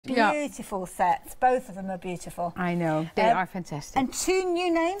Beautiful sets. Both of them are beautiful. I know. They are fantastic. And 2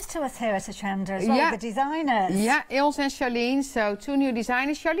 new names to us here at Hochanda as well, the designers. Yeah, Els and Charlene. So 2 new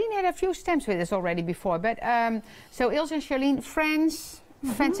designers. Charlene had a few stamps with us already before. But so Els and Charlene, friends,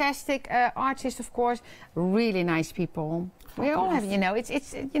 fantastic artists, of course. Really nice people. We all have, you know,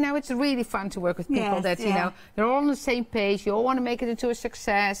 it's really fun to work with people that, you know, they're all on the same page. You all want to make it into a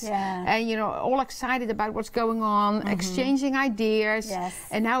success. And, you know, all excited about what's going on, exchanging ideas.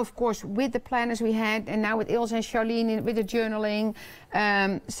 And now, of course, with the planners we had, and now with Els and Charlene with the journaling.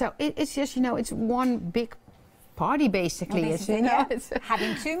 So it's just, you know, it's one big party, basically. Well, it's, you know, it's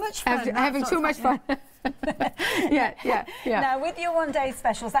having too much fun. Having too much fun. Now, with your one-day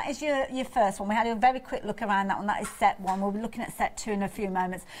specials, that is your first one. We had a very quick look around that one. That is set 1. We'll be looking at set 2 in a few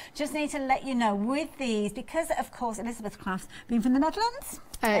moments. Just need to let you know, with these, because, of course, Elizabeth Crafts being from the Netherlands,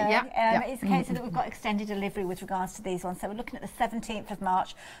 it's a case that we've got extended delivery with regards to these ones. So we're looking at the 17th of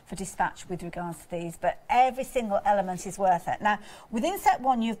March for dispatch with regards to these, but every single element is worth it. Now, within set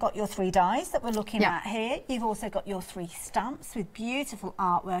 1, you've got your 3 dies that we're looking at here. You've also got your 3 stamps with beautiful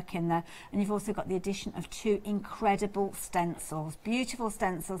artwork in there, and you've also got the addition of 2 incredible stencils, beautiful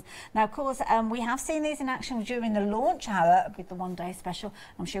stencils. Now, of course, we have seen these in action during the launch hour with the one-day special.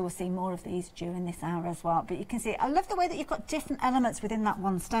 I'm sure we'll see more of these during this hour as well. But you can see, I love the way that you've got different elements within that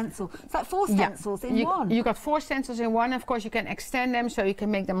one stencil. It's like 4 stencils in one. You got 4 stencils in one. Of course, you can extend them, so you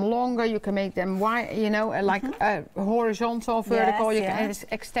can make them longer. You can make them wide, you know, like horizontal, vertical. You can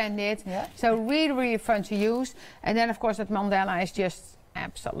extend it. So really, really fun to use. And then, of course, that mandala is just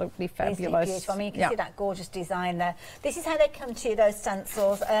absolutely fabulous. Beautiful. I mean, you can see that gorgeous design there. This is how they come to you, those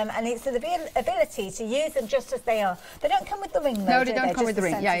stencils, and it's the ability to use them just as they are. They don't come with the ring, though. No, they don't come with the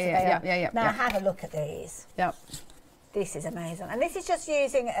ring. Now have a look at these. This is amazing. And this is just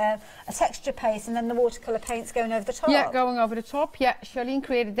using a texture paste and then the watercolour paints going over the top. Yeah, going over the top. Yeah, Charlene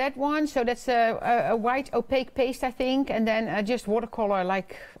created that one. So that's a white opaque paste, I think, and then just watercolour,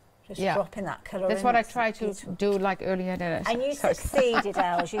 like... Just dropping that colour in. That's what I tried to do like earlier. And you succeeded,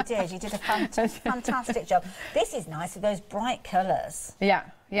 Els. You did. You did a fantastic job. This is nice with those bright colours.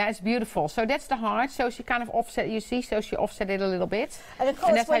 Yeah, it's beautiful. So that's the heart. So she kind of offset, you see, so she offset it a little bit. And of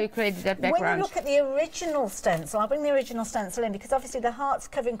course, that's how you created that background. When you look at the original stencil, I'll bring the original stencil in because obviously the heart's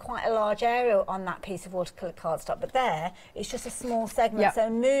covering quite a large area on that piece of watercolour cardstock, but there it's just a small segment, so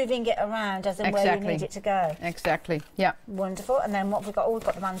moving it around as in where you need it to go. Exactly, yeah. Wonderful. And then what we've got, we've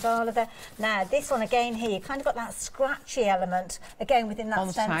got the mandala there. Now this one again here, you kind of got that scratchy element again within that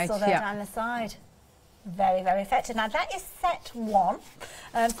stencil there down the side. Very, very effective. Now that is set 1,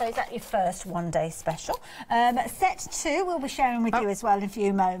 so is that your first one-day special? Set 2 we'll be sharing with you as well in a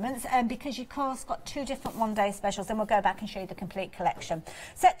few moments, because you of course got 2 different one-day specials, then we'll go back and show you the complete collection.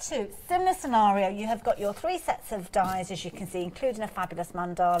 Set 2, similar scenario, you have got your 3 sets of dies, as you can see, including a fabulous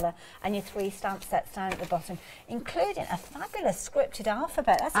mandala, and your 3 stamp sets down at the bottom, including a fabulous scripted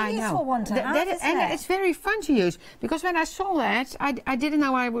alphabet. That's a useful one to have, isn't it? It's very fun to use, because when I saw that, I didn't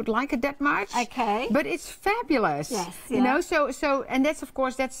know I would like it that much. But it's fabulous. You know, so and that's of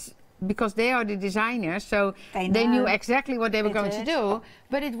course that's because they are the designers, so they knew exactly what they were going to do.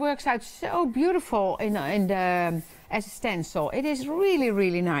 But it works out so beautiful in the as a stencil. It is really,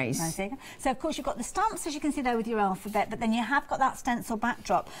 really nice. So of course you've got the stamps, as you can see there with your alphabet, but then you have got that stencil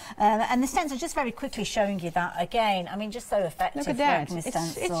backdrop, and the stencil just very quickly showing you that again. I mean, just so effective. Look at that.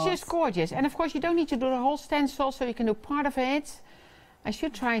 It's just gorgeous. And of course you don't need to do the whole stencil, so you can do part of it. I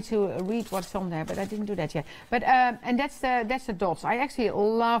should try to read what's on there, but I didn't do that yet. But and that's the dots. I actually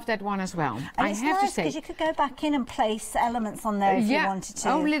love that one as well. And it's nice because you could go back in and place elements on there if you wanted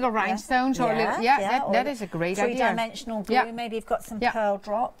to. Oh, little rhinestones or little, that is a great idea. 3-dimensional glue. Maybe you've got some pearl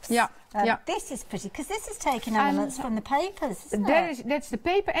drops. This is pretty because this is taking elements from the papers, isn't it? That's the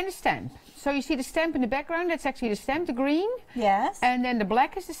paper and the stamp. So you see the stamp in the background. That's actually the stamp, the green. Yes. And then the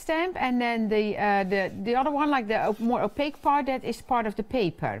black is the stamp, and then the other one, like the more opaque part, that is part of the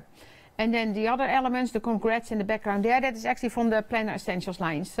paper. And then the other elements, the congrats in the background there, that is actually from the Planner Essentials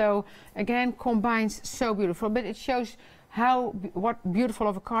line. So again, combines so beautiful, but it shows what beautiful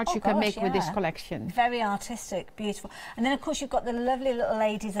of a card you can make with this collection. Very artistic, beautiful. And then of course you've got the lovely little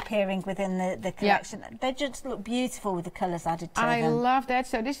ladies appearing within the collection. They just look beautiful with the colours added to them. I love that.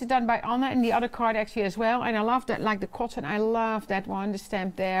 So this is done by Anna, and the other card actually as well. And I love that, like the cotton, I love that one, the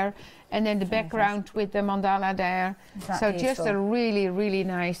stamp there. And then the background with the mandala there. So beautiful? Just a really, really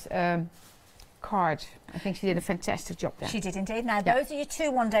nice card. I think she did a fantastic job there. She did indeed. Now, those are your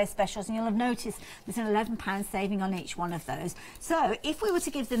 2 one-day specials, and you'll have noticed there's an £11 saving on each one of those. So, if we were to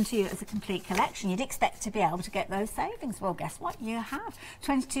give them to you as a complete collection, you'd expect to be able to get those savings. Well, guess what? You have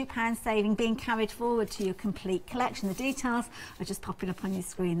 £22 saving being carried forward to your complete collection. The details are just popping up on your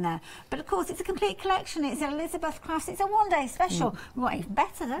screen there. But, of course, it's a complete collection. It's Elizabeth Crafts. It's a one-day special. We want even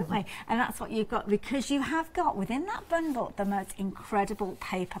better, don't we? And that's what you've got, because you have got within that bundle the most incredible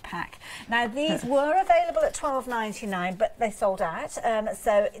paper pack. Now, these were available at £12.99, but they sold out.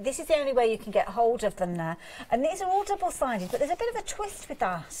 So this is the only way you can get hold of them now. And these are all double-sided, but there's a bit of a twist with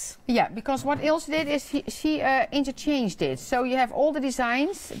that. Yeah, because what Ilse did is she interchanged it. So you have all the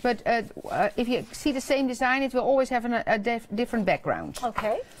designs, but if you see the same design, it will always have a different background.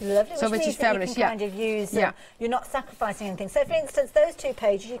 Okay, lovely. So which is fabulous. You can kind of use, you're not sacrificing anything. So, for instance, those 2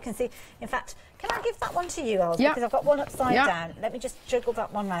 pages, you can see, in fact, can I give that one to you, Els? Because I've got one upside down. Let me just juggle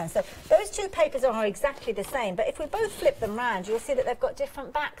that one round. So those 2 papers are exactly the same, but if we both flip them round, you'll see that they've got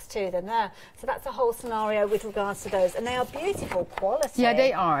different backs to them there. So that's a whole scenario with regards to those, and they are beautiful quality. Yeah,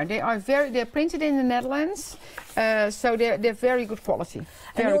 they are. They're printed in the Netherlands, so they're very good quality.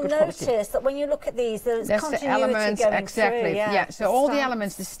 And you'll notice that when you look at these, there's continuity the elements, going exactly. through. Yeah, so all the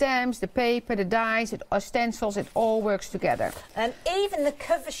elements, the stamps, the paper, the dies, stencils, it all works together. And even the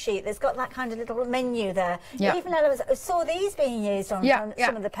cover sheet, there's got that kind of little menu there. Yeah. Even elements, I saw these being used on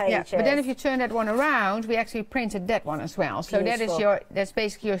some of the pages. Yeah. But then if you turn that one around, we actually printed that one as well. So that's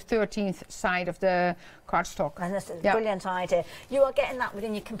basically your 13th side of the cardstock. And that's a brilliant idea. You are getting that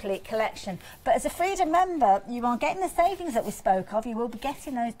within your complete collection. But as a Freedom member, you are getting the savings that we spoke of. You will be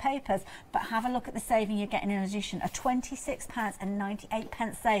getting those papers, but have a look at the saving you're getting in addition. A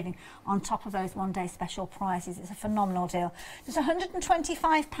 £26.98 saving on top of those one-day special prices. It's a phenomenal deal. Just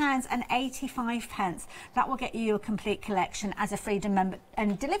 £125.85. That will get you your complete collection as a Freedom member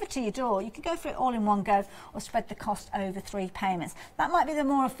and delivered to your door. You can go for it all in one go or spread the cost over 3 payments. That might be the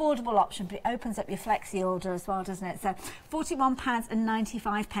more affordable option, but it opens up your flexi order as well, doesn't it? So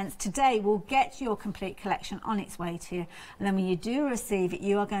 £41.95 today will get your complete collection on its way to you. And then when you do receive it,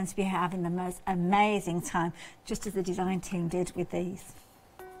 you are going to be having the most amazing time, just as the design team did with these.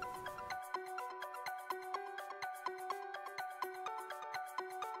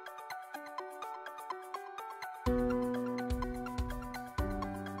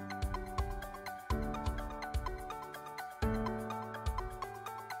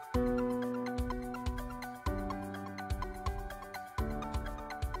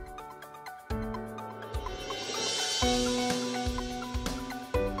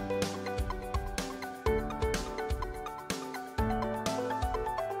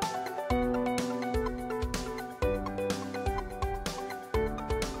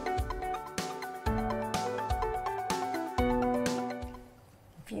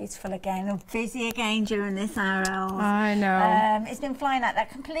 Beautiful again, and busy again during this hour. I know. It's been flying out.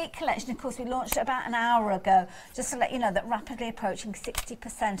 That complete collection, of course, we launched it about an hour ago, just to let you know that rapidly approaching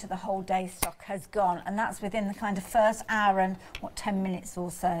 60% of the whole day stock has gone, and that's within the kind of first hour and, 10 minutes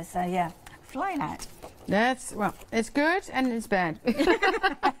or so. So, yeah, flying out. Well, it's good and it's bad. Because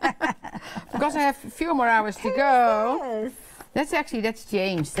I have a few more hours to go. That's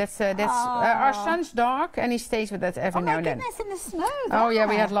James. That's our son's dog, and he stays with us every now and then. Oh my goodness, in the snow there. Oh yeah,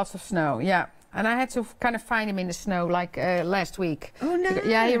 we had lots of snow, yeah. And I had to kind of find him in the snow like last week. Oh no.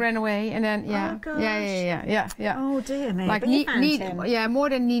 Yeah, he ran away, and then Oh gosh. Yeah. Oh dear me. Like but you found him. Yeah, more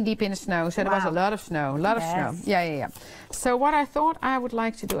than knee deep in the snow. So there was a lot of snow, of snow. Yeah. So what I thought I would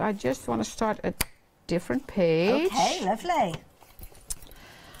like to do, I just want to start a different page. Okay, lovely.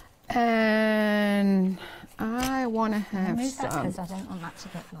 And I want to have move some. that because I don't want that to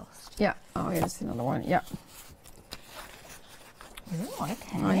get lost. Yeah. Oh, yeah, that's another one. Yeah. Ooh,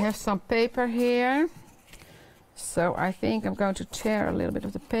 okay. I have some paper here. So I think I'm going to tear a little bit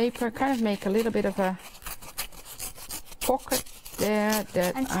of the paper, kind of make a little bit of a pocket there.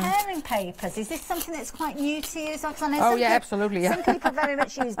 And tearing papers, is this something that's quite new to you? So, I know oh yeah, absolutely. Yeah. Some people very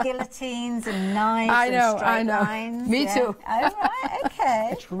much use guillotines and knives I know. and straight lines. Me too. Oh right, okay.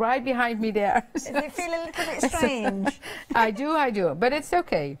 It's right behind me there. Does it feel a little bit strange? I do, but it's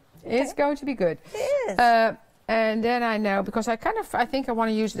okay. It's going to be good. It is. And then I know, because I think I want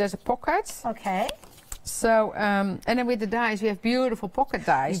to use it as a pocket. Okay. So, and then with the dies, we have beautiful pocket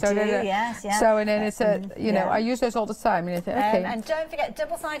dies. You do, yes. So, and then it's you know, I use those all the time. And, okay. And don't forget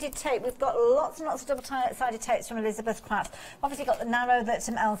double-sided tape. We've got lots and lots of double-sided tapes from Elizabeth Crafts. Obviously got the narrow that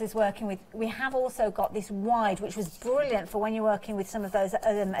Els is working with. We have also got this wide, which was brilliant for when you're working with some of those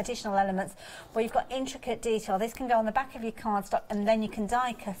additional elements, where you've got intricate detail. This can go on the back of your cardstock, and then you can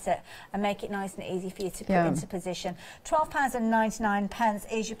die cut it and make it nice and easy for you to put into position. £12.99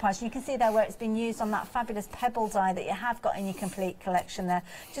 is your price. And you can see there where it's been used on that fabulous pebble dye that you have got in your complete collection there.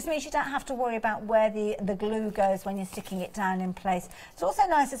 Just means you don't have to worry about where the glue goes when you're sticking it down in place. It's also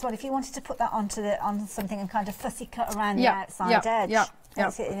nice as well if you wanted to put that on something and kind of fussy cut around the outside edge.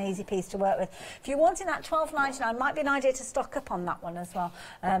 Makes it an easy piece to work with. If you're wanting that $12.99, might be an idea to stock up on that one as well.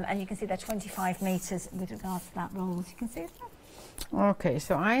 And you can see they're 25 metres with regards to that roll, as you can see. Okay,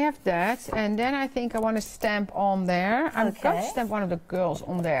 so I have that, and then I think I want to stamp on there. I'm going to stamp one of the girls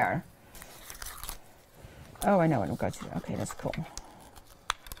on there. Oh, I know what I'm going to do. Okay, that's cool.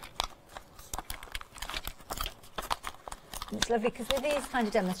 It's lovely because with these kind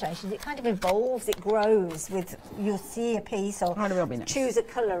of demonstrations, it kind of evolves, it grows with, you'll see a piece or choose a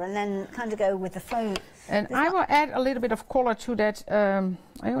colour and then kind of go with the flow. And I will add a little bit of colour to that.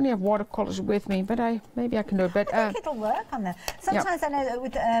 I only have watercolours with me, but maybe I can do it. But I think it'll work on there. Sometimes I know that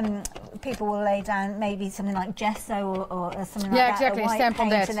with people will lay down maybe something like gesso or something like that. Yeah, exactly. Stamp on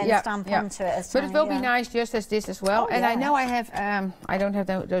that. And then stamp onto it. But it will be nice just as this as well. And I know I have, I don't have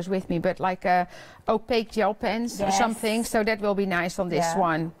those with me, but like opaque gel pens or something. So that will be nice on this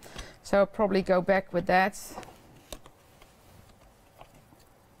one. So I'll probably go back with that.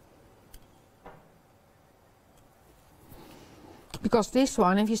 Because this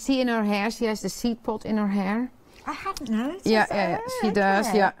one, if you see in her hair, she has the seed pod in her hair. I hadn't noticed. Yeah, she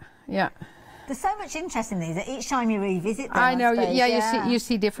does. Yeah. There's so much interest in these. At each time you revisit them, I know. You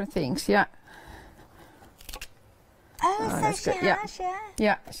see different things. Yeah. Oh, so she has.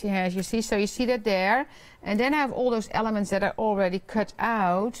 Yeah, she has. You see, so you see that there, and then I have all those elements that are already cut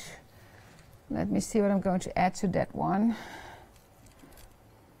out. Let me see what I'm going to add to that one.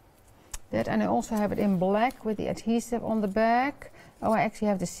 That, and I also have it in black with the adhesive on the back. Oh, I actually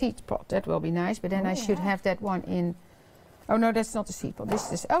have the seed pod. That will be nice, but then I should have that one in. Oh no, that's not the seed pod. This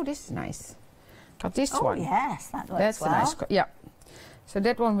is. Oh, this is nice. Got this one. Oh yes, that works that's well. A nice. Yeah. So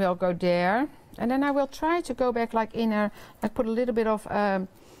that one will go there, and then I will try to go back like in her. Like put a little bit of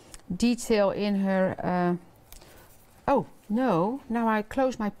detail in her. Oh no! Now I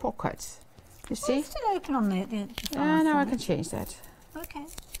close my pockets. You see? It's still open on the now I can change that. Okay.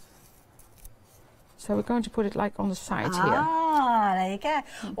 So we're going to put it like on the side here. Ah, there you go.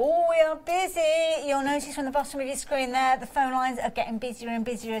 Oh, we are busy. You'll notice from the bottom of your screen there, the phone lines are getting busier and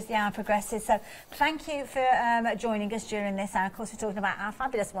busier as the hour progresses. So thank you for joining us during this hour. Of course, we're talking about our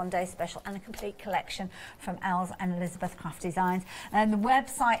fabulous one-day special and a complete collection from Els and Elizabeth Craft Designs. And the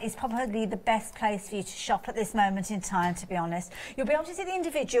website is probably the best place for you to shop at this moment in time, to be honest. You'll be able to see the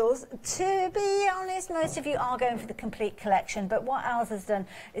individuals. To be honest, most of you are going for the complete collection. But what Els has done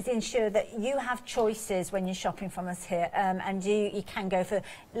is ensure that you have choices when you're shopping from us here, and you can go for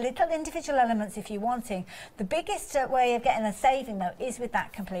little individual elements if you're wanting. The biggest way of getting a saving though is with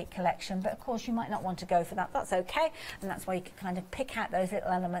that complete collection, but of course you might not want to go for that. That's okay, and that's why you can kind of pick out those little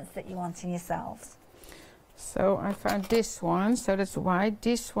elements that you want in yourselves. So I found this one, so that's why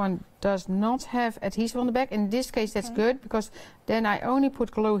this one does not have adhesive on the back. In this case that's good, because then I only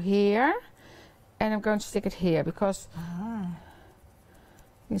put glue here and I'm going to stick it here because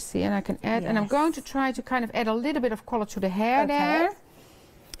you see, and I can add, and I'm going to try to kind of add a little bit of color to the hair there.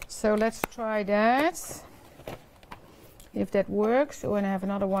 So let's try that. If that works. Oh, and I have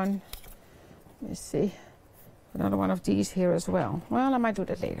another one. Let me see. Another one of these here as well. Well, I might do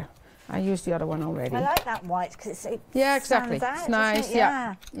that later. I used the other one already. I like that white because it exactly. stands out, it's nice. it?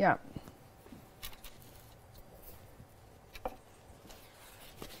 Yeah.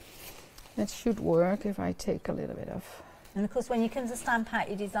 That should work if I take a little bit of. And of course, when you come to stamp out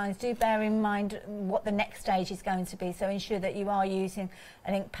your designs, do bear in mind what the next stage is going to be. So ensure that you are using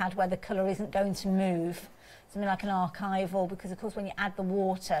an ink pad where the colour isn't going to move. Something like an archival, because of course when you add the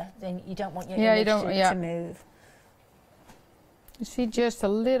water, then you don't want your image to move. You see just a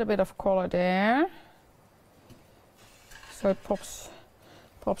little bit of colour there. So it pops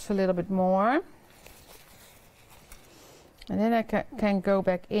a little bit more. And then I can go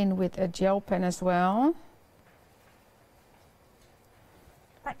back in with a gel pen as well.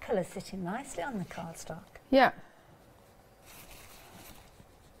 That colour's sitting nicely on the cardstock. Yeah.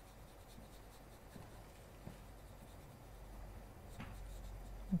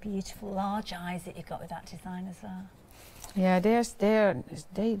 Beautiful large eyes that you've got with that design as well. Yeah, they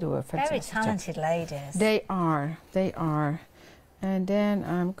do a fantastic Very talented job. ladies. They are. And then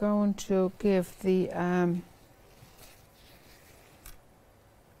I'm going to give the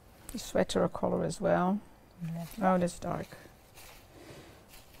sweater a color as well. Lovely. Oh, that's dark.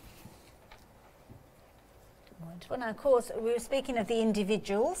 Wonderful. Now, of course, we were speaking of the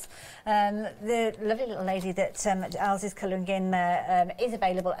individuals. The lovely little lady that Els is colouring in there is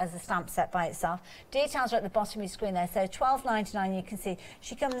available as a stamp set by itself. Details are at the bottom of your screen there. So £12.99, you can see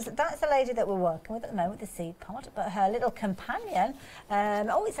she comes. That's the lady that we're working with at the moment, the seed pod. But her little companion,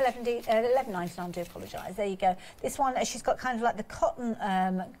 oh, it's £11.99. I do apologise. There you go. This one, she's got kind of like the cotton.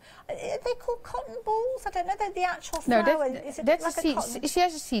 Are they called cotton balls? I don't know. They're the actual flower. That's like a seed. She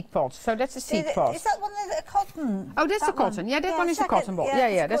has a seed pod, so that's a seed pod. Is that one that's a cotton? Oh, that's the cotton. Yeah, that one is a cotton ball.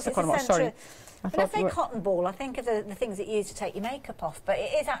 Yeah, that's the cotton ball. Sorry. When I say cotton ball, I think of the things that you use to take your makeup off, but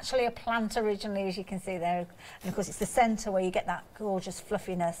it is actually a plant originally, as you can see there. And of course, it's the centre where you get that gorgeous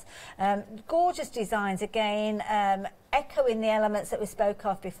fluffiness. Gorgeous designs again, echoing the elements that we spoke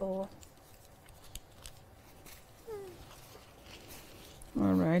of before.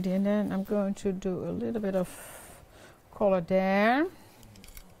 Alrighty, and then I'm going to do a little bit of color there.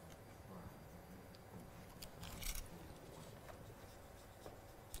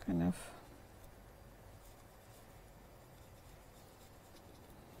 Kind of.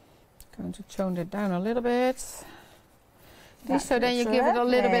 Going to tone it down a little bit. So then you give it a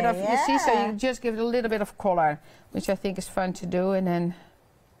little bit of, you see, so you just give it a little bit of color, which I think is fun to do, and then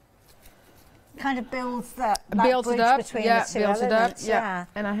kind of builds that builds it up, between the two elements. Yeah.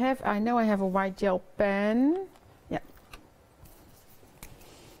 And I know I have a white gel pen. Yeah.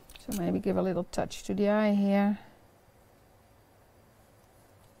 So maybe give a little touch to the eye here.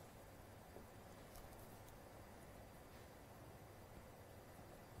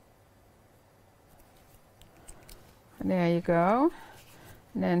 And there you go.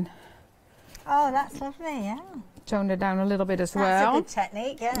 And then. Oh, that's lovely. Yeah. Tone it down a little bit as well. That's a good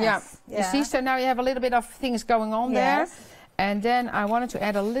technique, yes. Yeah. You see, so now you have a little bit of things going on there. And then I wanted to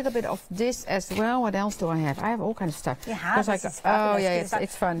add a little bit of this as well. What else do I have? I have all kinds of stuff. You have, oh yeah,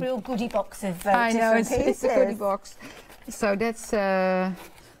 it's fun. Real goodie box of I know, different it's a goodie box. So that's, oh,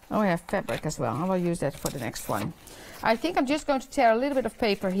 I have fabric as well. I will use that for the next one. I think I'm just going to tear a little bit of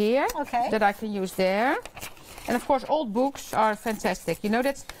paper here. Okay. That I can use there. And of course, old books are fantastic. You know,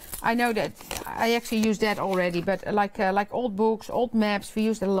 I know that I actually use that already, but like old books, old maps, we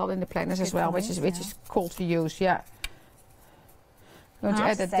use that a lot in the planners as well, which is cool to use. Yeah. Going to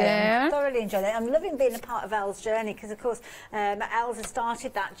add it there. I thoroughly enjoyed it. I'm loving being a part of Elle's journey because, of course, Els has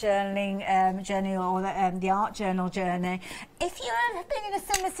started that journaling journey, or the art journal journey. If you have been in a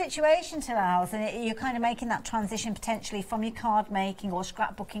similar situation to Els and you're kind of making that transition potentially from your card making or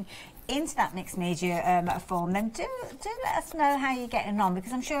scrapbooking into that mixed media form, then do let us know how you're getting on,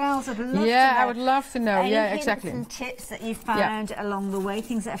 because I'm sure Els would love to know. Yeah, I would love to know. Any Exactly. hints and tips that you found along the way,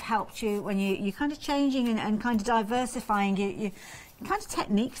 things that have helped you when you're kind of changing and kind of diversifying your kind of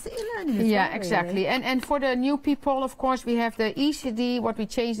techniques that you're learning as well, exactly. Really. And for the new people, of course, we have the ECD, what we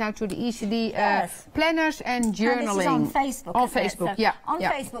changed now to the ECD planners and journaling. This is on Facebook. On Facebook, so on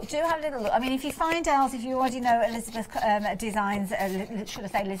Facebook, do have a little look. I mean, if you find Els, if you already know Elizabeth Designs, should I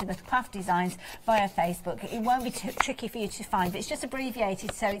say Elizabeth Craft Designs via Facebook, it won't be too tricky for you to find, but it's just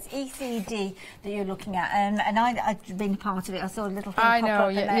abbreviated, so it's ECD that you're looking at. And I've been part of it. I saw a little thing pop up.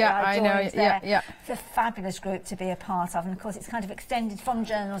 I know. It's a fabulous group to be a part of, and of course, it's kind of extended from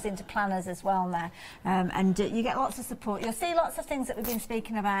journals into planners as well now, and you get lots of support. You'll see lots of things that we've been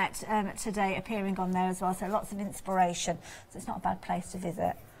speaking about today appearing on there as well, so lots of inspiration, so it's not a bad place to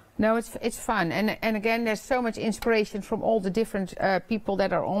visit. No, it's fun, and again, there's so much inspiration from all the different people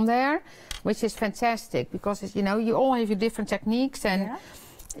that are on there, which is fantastic, because it's, you know, you all have your different techniques, and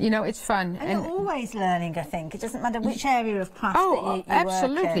you know, it's fun. And you're always learning, I think. It doesn't matter which area of craft that you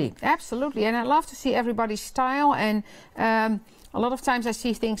absolutely, work in. Absolutely. And I love to see everybody's style, and a lot of times I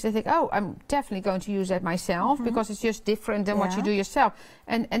see things and think, oh, I'm definitely going to use that myself, because it's just different than what you do yourself.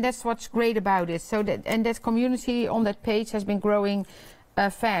 And that's what's great about it. So that community on that page has been growing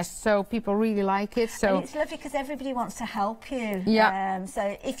fast, so people really like it. So and it's lovely because everybody wants to help you.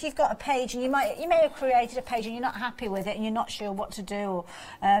 So if you've got a page and you may have created a page and you're not happy with it and you're not sure what to do,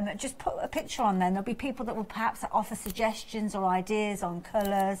 just put a picture on there. There'll be people that will perhaps offer suggestions or ideas on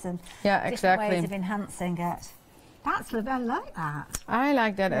colours and different ways of enhancing it. That's lovely. I like that. I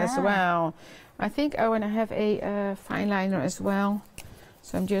like that as well. I think, and I have a fine liner as well.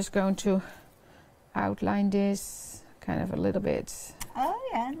 So I'm just going to outline this kind of a little bit. Oh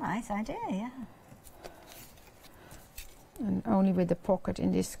yeah, nice idea, yeah. And only with the pocket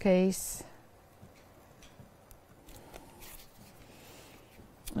in this case.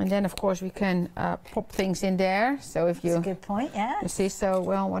 And then of course we can pop things in there. So if you... That's a good point, yeah. You see, so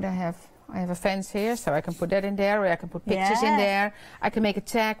well what I have a fence here, so I can put that in there, or I can put pictures in there. I can make a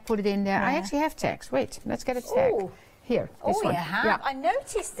tag, put it in there. I actually have tags. Wait, let's get a tag. Ooh. Here, this Oh, one. you have? Yeah. I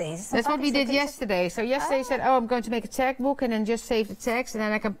noticed these. That's what we did yesterday. So yesterday I said, oh, I'm going to make a tag book and then just save the tags and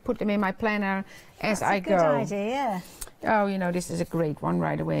then I can put them in my planner as I go. That's a good idea. Oh, you know, this is a great one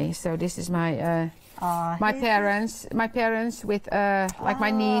right away. So this is my my parents with like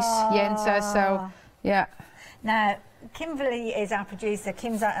my niece Jenta. So yeah. Now, Kimberly is our producer.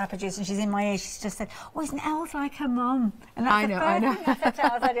 Kim's our producer, and she's in my ear. She's just said, "Oh, isn't Els like her mum?" And that's I know. thing I said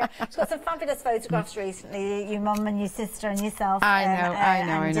to Els. She's got some fabulous photographs recently. Your mum and your sister and yourself. I know.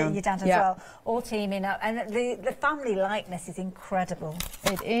 And your dad as well, all teaming up. And the family likeness is incredible.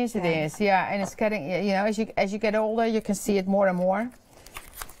 It is. It is. Yeah, and it's getting. You know, as you get older, you can see it more and more.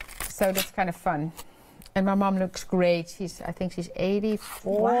 So that's kind of fun. And my mom looks great. I think she's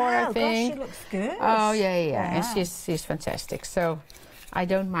 84, wow, I think. Gosh, she looks good. Oh, yeah. And she's fantastic. So I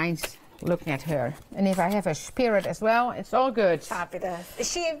don't mind looking at her. And if I have her spirit as well, it's all good. Fabulous.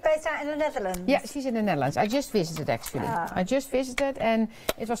 Is she based out in the Netherlands? Yeah, she's in the Netherlands. I just visited, actually. I just visited, and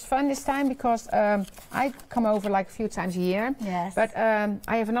it was fun this time because I come over like a few times a year. Yes. But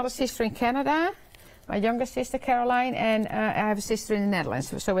I have another sister in Canada, my younger sister, Caroline, and I have a sister in the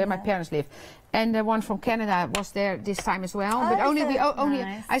Netherlands, so where my parents live. And the one from Canada was there this time as well. But only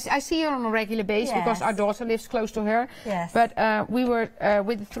nice. I see her on a regular basis because our daughter lives close to her. Yes. But we were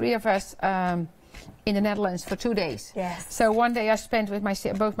with the three of us in the Netherlands for 2 days. Yes. So one day I spent with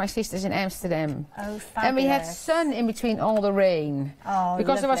both my sisters in Amsterdam. Oh, fabulous. And we had sun in between all the rain. Oh,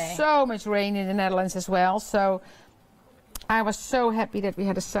 because lovely. there was so much rain in the Netherlands as well. So I was so happy that we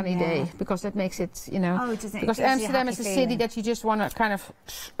had a sunny day because that makes it, you know. Oh, doesn't it? Because Amsterdam is a city that you just want to kind of.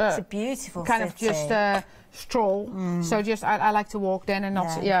 It's a beautiful kind city. of just stroll. So just I like to walk then and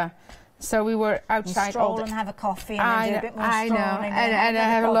not So we were outside stroll all day. and have a coffee and then do a bit more strolling. I know, and I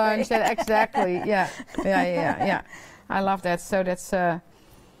have a lunch. Exactly. Yeah. I love that. So that's. There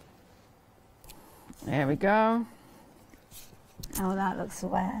we go. Oh, that looks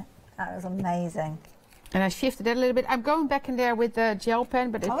wet. That was amazing. And I shifted it a little bit. I'm going back in there with the gel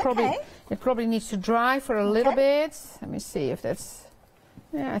pen, but it probably needs to dry for a little bit. Let me see if that's.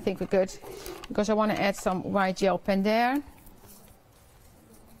 Yeah, I think we're good because I want to add some white gel pen there.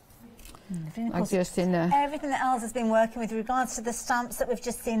 Like just in the everything that Els has been working with regards to the stamps that we've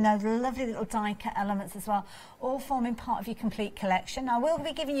just seen, those lovely little die cut elements as well, all forming part of your complete collection. Now we'll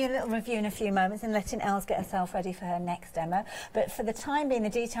be giving you a little review in a few moments and letting Els get herself ready for her next demo, but for the time being the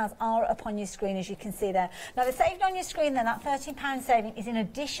details are up on your screen as you can see there. Now the saving on your screen then, that £13 saving is in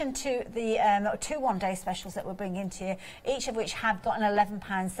addition to the 2 one-day specials that we're bringing to you, each of which have got an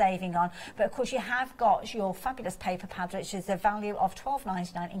 £11 saving on, but of course you have got your fabulous paper pad which is a value of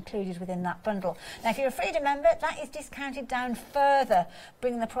 £12.99 included within that bundle. Now if you're a Freedom member, that is discounted down further,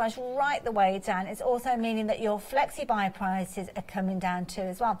 bringing the price right the way down. It's also meaning that your flexi buy prices are coming down too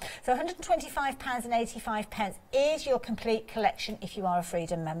as well. So £125.85 is your complete collection if you are a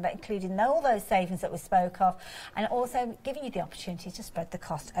Freedom member, including all those savings that we spoke of, and also giving you the opportunity to spread the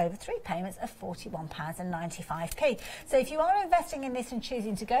cost over 3 payments of £41.95. So if you are investing in this and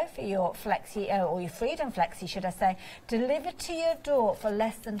choosing to go for your flexi or your Freedom flexi, should I say, delivered to your door for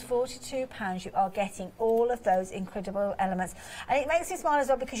less than £42, you are getting all of those incredible elements. And it makes me smile as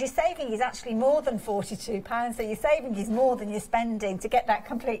well because your saving is actually more than £42, so your saving is more than you're spending to get that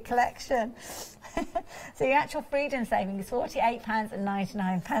complete collection. So your actual Freedom saving is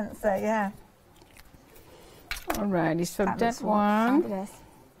 £48.99, so yeah. Alrighty, so that one. Fabulous.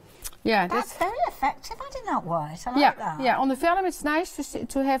 Yeah, that's very effective. I did not white. I like that. Yeah, on the vellum it's nice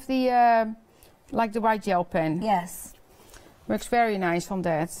to have the like the white gel pen. Yes. Works very nice on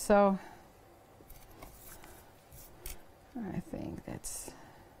that. So I think that's.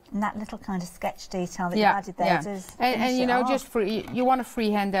 And that little kind of sketch detail that you added there does. And you know, just you want to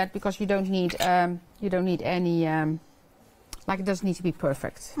freehand that because you don't need any like it doesn't need to be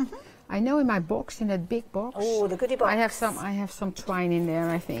perfect. I know in my box, in that big box. Oh, the goodie box. I have some twine in there,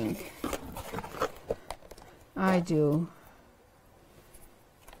 I think. I do.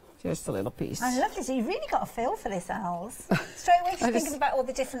 Just a little piece. I love this. You really got a feel for this, Els. Straight away, just thinking about all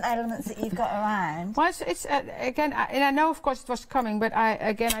the different elements that you've got around. Well, it's again, and I know, of course, it was coming, but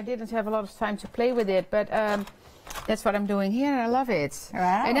I didn't have a lot of time to play with it. But that's what I'm doing here, and I love it.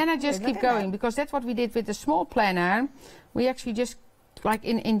 Wow. And then I just keep going because that's what we did with the small planner. We actually just, like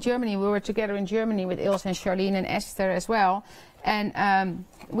in Germany, we were together in Germany with Els and Charlene and Esther as well, and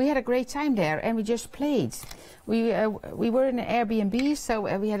we had a great time there, and we just played. We were in an Airbnb, so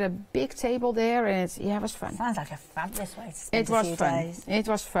we had a big table there, and it was fun. Sounds like a fabulous way to spend a few days. It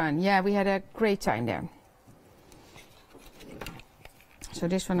was fun. Yeah, we had a great time there. So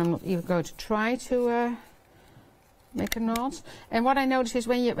this one I'm not even going to try to make a knot. And what I notice is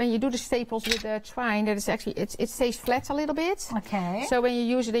when you do the staples with the twine, that it's actually it stays flat a little bit. Okay. So when you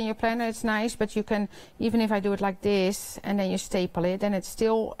use it in your planner, it's nice. But you can, even if I do it like this and then you staple it, then it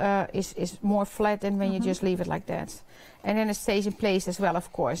still is more flat than when you just leave it like that. And then it stays in place as well,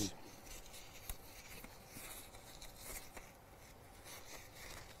 of course.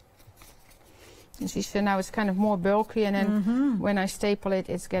 You see, so now it's kind of more bulky, and then when I staple it,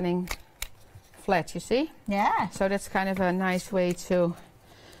 it's getting flat, you see? Yeah. So that's kind of a nice way to,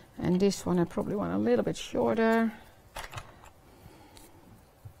 and this one I probably want a little bit shorter.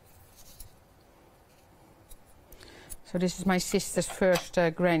 So this is my sister's first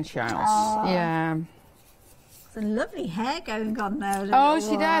grandchild. Oh. Yeah. There's a lovely hair going on there. Oh,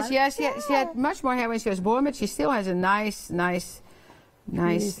 she does, yes. Yeah. She had much more hair when she was born, but she still has a nice,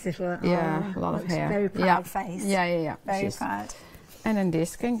 beautiful. yeah, a lot of hair. Very proud face. Yeah. Very proud. And then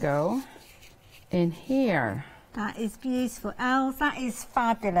this can go in here. That is beautiful. Els, that is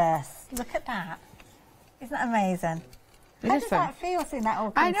fabulous. Look at that. Isn't that amazing? How does that feel seeing that all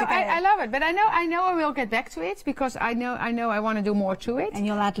come together? I love it, but I know I will get back to it because I know I want to do more to it. And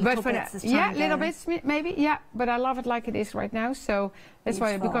you'll add little bits as time yeah, goes. little bits maybe, yeah. But I love it like it is right now, so that's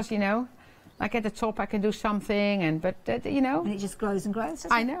why, because you know, like at the top I can do something, and you know. And it just grows and grows,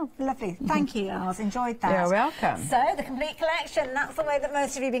 doesn't I it? know. Lovely. Thank you, Els. Enjoyed that. You're welcome. So, the complete collection, that's the way that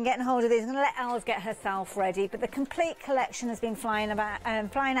most of you have been getting hold of these. I'm going to let Els get herself ready, but the complete collection has been flying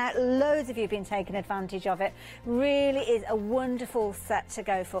out. Loads of you have been taking advantage of it. Really is a wonderful set to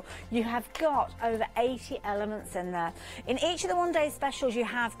go for. You have got over 80 elements in there. In each of the one-day specials, you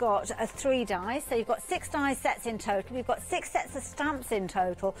have got 3 dies. So, you've got 6 die sets in total. You've got 6 sets of stamps in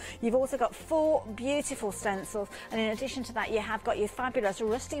total. You've also got 4 beautiful stencils, and in addition to that you have got your fabulous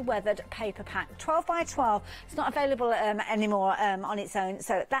rusty weathered paper pack 12 by 12. It's not available anymore on its own,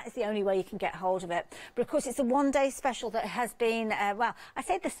 so that is the only way you can get hold of it. But of course it's a one-day special that has been well, I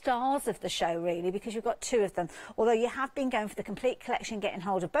say the stars of the show really, because you've got 2 of them. Although you have been going for the complete collection, getting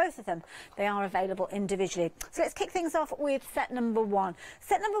hold of both of them, they are available individually. So let's kick things off with set number 1.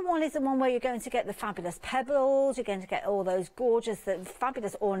 Set number 1 is the one where you're going to get the fabulous pebbles, you're going to get all those gorgeous,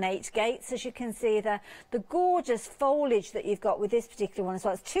 fabulous ornate gates, as you can see there, the gorgeous foliage that you've got with this particular one as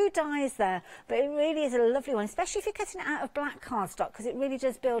well. It's 2 dies there, but it really is a lovely one, especially if you're cutting it out of black cardstock, because it really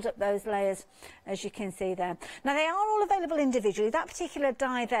does build up those layers, as you can see there. Now they are all available individually. That particular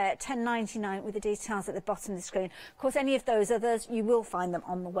die there, $10.99, with the details at the bottom of the screen. Of course, any of those others, you will find them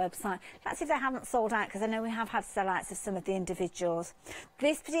on the website. That's if they haven't sold out, because I know we have had sellouts of some of the individuals.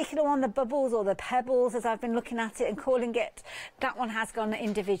 This particular one, the bubbles or the pebbles, as I've been looking at it and calling it, that one has gone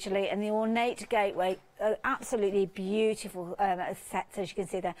individually, and the ornate gateway, absolutely beautiful sets, as you can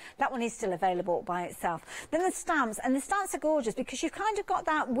see there. That one is still available by itself. Then the stamps, and the stamps are gorgeous because you've kind of got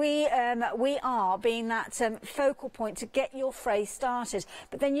that we are being that focal point to get your phrase started,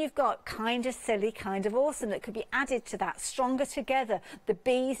 but then you've got kind of silly, kind of awesome that could be added to that. Stronger together, the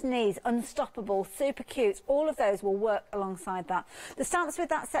bee's knees, unstoppable, super cute, all of those will work alongside that. The stamps with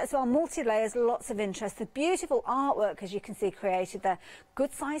that set as well, multi-layers, lots of interest. The beautiful artwork, as you can see, created there.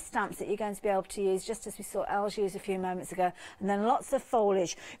 Good size stamps that you're going to be able to use, just as we saw Els use a few moments ago, and then lots of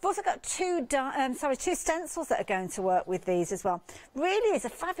foliage. You've also got 2 stencils that are going to work with these as well. Really is a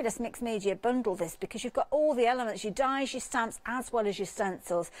fabulous mixed media bundle, this, because you've got all the elements, your dies, your stamps, as well as your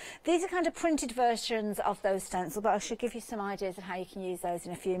stencils. These are kind of printed versions of those stencils, but I should give you some ideas of how you can use those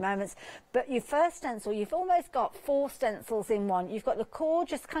in a few moments. But your first stencil, you've almost got 4 stencils in one. You've got the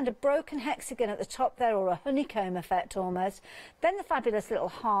gorgeous kind of broken hexagon at the top there, or a honeycomb effect almost. Then the fabulous little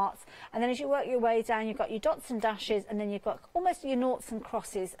hearts, and then as you work your way down, you've got your dots and dashes, and then you've got almost your noughts and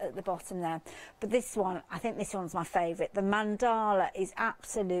crosses at the bottom there. But this one, I think this one's my favourite. The mandala is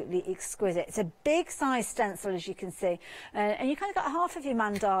absolutely exquisite. It's a big size stencil, as you can see, and you kind of got half of your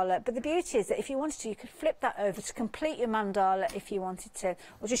mandala, but the beauty is that if you wanted to, you could flip that over to complete your mandala if you wanted to,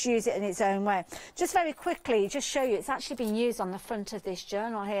 or just use it in its own way. Just very quickly, just show you, it's actually been used on the front of this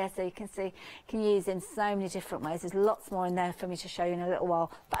journal here, so you can see, you can use in so many different ways. There's lots more in there for me to show you in a little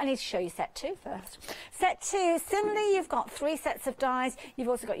while, but I need to show you set 2 first. Set 2, similarly, you've got 3 sets of dies. You've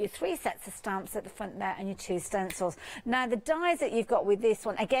also got your 3 sets of stamps at the front there, and your 2 stencils. Now the dies that you've got with this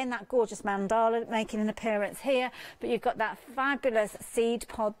one, again, that gorgeous mandala making an appearance here, but you've got that fabulous seed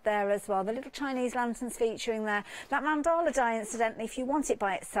pod there as well, the little Chinese lanterns featuring there. That mandala die, incidentally, if you want it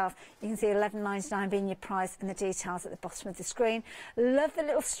by itself, you can see $11.99 being your price, and the details at the bottom of the screen. Love the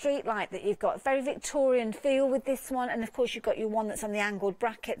little street light that you've got, very Victorian feel with this one, and of course you've got your one that's on the angled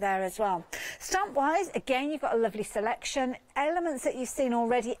bracket there as well. Stamp Stamp-wise, again, you've got a lovely selection. Elements that you've seen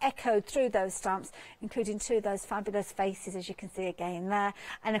already echoed through those stamps, including 2 of those fabulous faces, as you can see again there.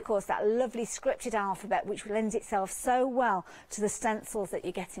 And of course, that lovely scripted alphabet, which lends itself so well to the stencils that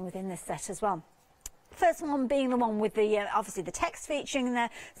you're getting within this set as well. First one being the one with the obviously the text featuring in there,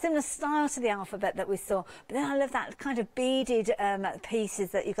 similar style to the alphabet that we saw. But then I love that kind of beaded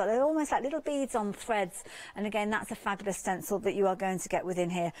pieces that you've got. They're almost like little beads on threads. And again, that's a fabulous stencil that you are going to get within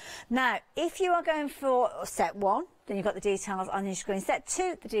here. Now, if you are going for set 1, then you've got the details on your screen. Set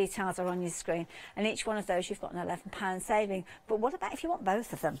 2, the details are on your screen. And each one of those, you've got an £11 saving. But what about if you want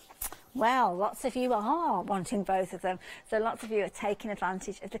both of them? Well, lots of you are wanting both of them. So lots of you are taking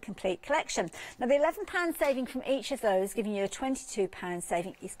advantage of the complete collection. Now, the £11 saving from each of those, giving you a £22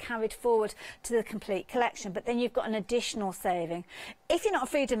 saving, is carried forward to the complete collection. But then you've got an additional saving. If you're not a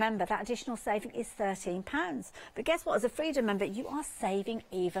Freedom member, that additional saving is £13. But guess what? As a Freedom member, you are saving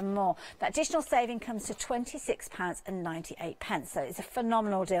even more. That additional saving comes to £26.98. So it's a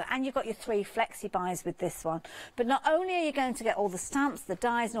phenomenal deal. And you've got your 3 flexi buys with this one. But not only are you going to get all the stamps, the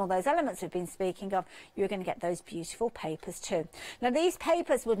dies and all those elements we've been speaking of, you're going to get those beautiful papers too. Now, these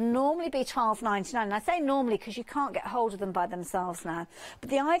papers would normally be £12.99. And I say normally because you can't get hold of them by themselves now. But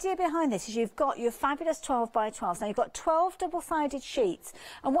the idea behind this is you've got your fabulous 12 by 12s. Now, you've got 12 double-sided sheets.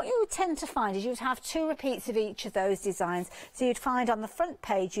 And what you would tend to find is you'd have 2 repeats of each of those designs. So you'd find on the front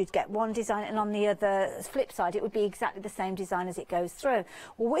page, you'd get one design, and on the other flip side, it would be exactly the same design as it goes through.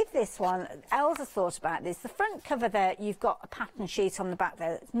 Well, with this one, Els has thought about this. The front cover there, you've got a pattern sheet on the back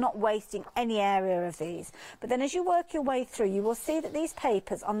there. It's not wasting any area of these. But then as you work your way through, you will see that these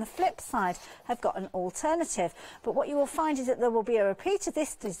papers on the flip side have got an alternative. But what you will find is that there will be a repeat of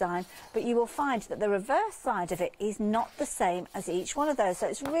this design, but you will find that the reverse side of it is not the same as each one of those. So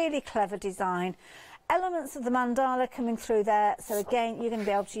it's really clever design. Elements of the mandala coming through there, so again you're going to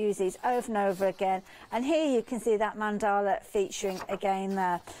be able to use these over and over again. And here you can see that mandala featuring again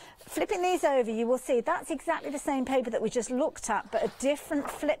there. Flipping these over, you will see that's exactly the same paper that we just looked at, but a different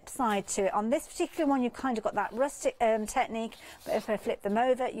flip side to it. On this particular one, you've kind of got that rustic technique, but if I flip them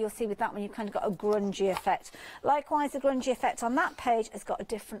over, you'll see with that one, you've kind of got a grungy effect. Likewise, the grungy effect on that page has got a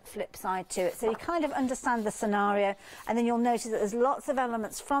different flip side to it. So you kind of understand the scenario, and then you'll notice that there's lots of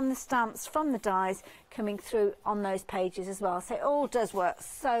elements from the stamps, from the dies, coming through on those pages as well. So it all does work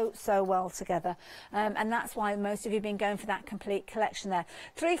so well together. And that's why most of you have been going for that complete collection there.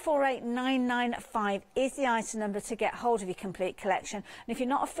 348995 is the item number to get hold of your complete collection. And if you're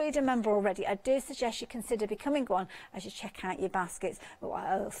not a Freedom member already, I do suggest you consider becoming one as you check out your baskets. But what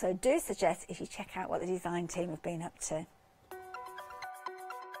I also do suggest is you check out what the design team have been up to.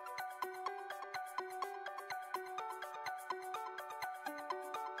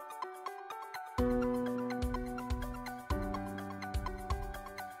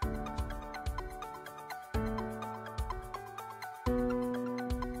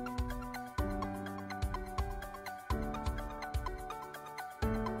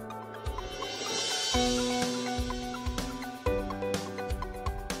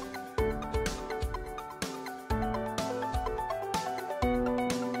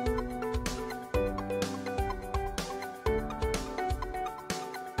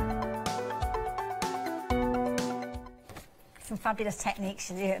 Some fabulous techniques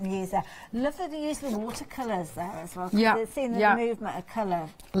you use there. Love that you use the watercolours there as well. Yeah, seeing the movement of colour.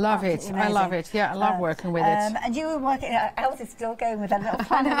 Love it. I love it. Yeah, I love working with it. And you were working. Els is still going with a little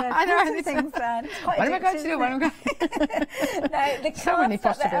plan of things. What am I going to do? What am I going No, the so many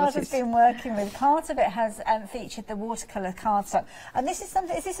cardstock that Els has possibilities. been working with, part of it has featured the watercolour cardstock. And this is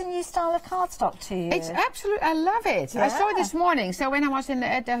something. Is this a new style of cardstock to you? It's absolutely, I love it. I saw it this morning. So when I was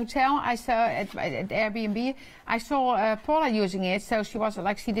at the hotel, I saw at Airbnb, I saw Paula using it. So she was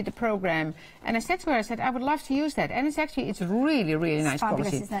like, she did the program, and I said to her, I said, I would love to use that. And it's really nice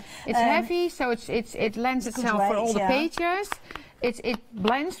quality. Isn't it? It's heavy, so it lends itself for all the pages. It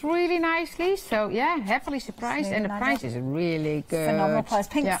blends really nicely, so yeah, happily surprised, and the price is really good. Phenomenal price.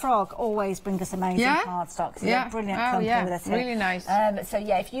 Pink Frog always bring us amazing cardstocks. Yeah, brilliant company with us here. Really nice. So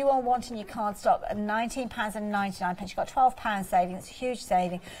yeah, if you are wanting your cardstock at £19.99, you've got £12 saving. It's a huge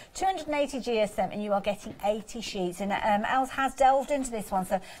saving. 280 GSM, and you are getting 80 sheets. And Els has delved into this one,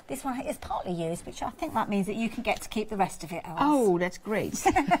 so this one is partly used, which I think that means that you can get to keep the rest of it, Els. Oh, that's great.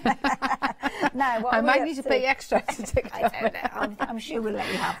 Now, I might need to pay extra to take it. I don't know. I'm sure we'll let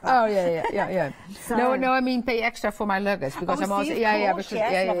you have that. Oh yeah. So, no, I mean pay extra for my luggage because I'm also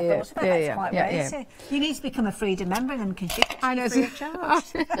You need to become a Freedom member and then can ship it free of charge.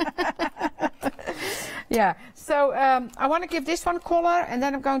 Yeah. So I want to give this one color, and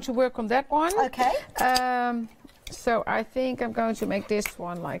then I'm going to work on that one. Okay. So I think I'm going to make this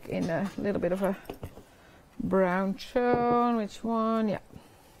one like in a little bit of a brown tone. Which one? Yeah.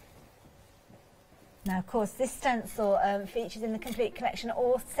 Now, of course, this stencil features in the complete collection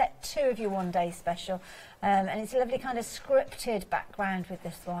or set 2 of your one-day special, and it's a lovely kind of scripted background with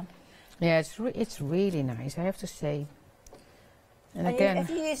this one. Yeah, it's really nice, I have to say. And again,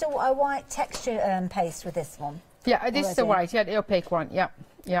 have you used a white texture paste with this one? Yeah, this is the white, yeah, the opaque one, yeah,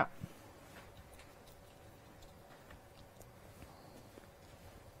 yeah.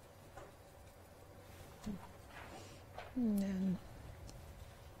 And then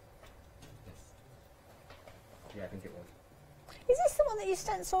yeah, I think it was. Is this the one that you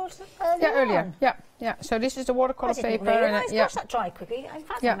stenciled earlier? Yeah, earlier. On? Yeah, yeah. So this is the watercolor paper. Realise, yeah. gosh, that dried quickly. In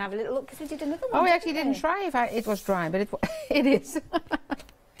fact, I'm going to have a little look because we did another one. Oh, we actually didn't try if it was dry, but it is.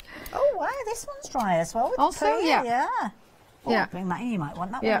 Oh wow, this one's dry as well. With Also, the yeah. Yeah. Oh, Yeah. bring that in. You might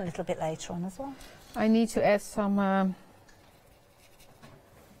want that one a little bit later on as well. I need to add some.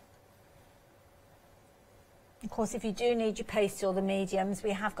 Of course, if you do need your pasty or the mediums,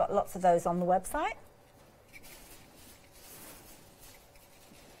 we have got lots of those on the website.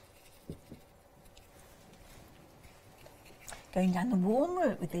 Going down the warm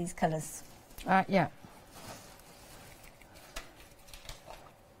route with these colours. Yeah.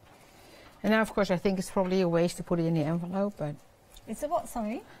 And now, of course, I think it's probably a waste to put it in the envelope, but. It's a what,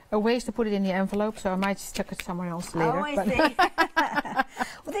 sorry? A waste to put it in the envelope, so I might stick it somewhere else later. Oh, I see.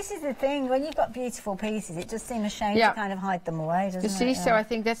 Well, this is the thing. When you've got beautiful pieces, it does seem a shame to kind of hide them away, doesn't it? You see, so I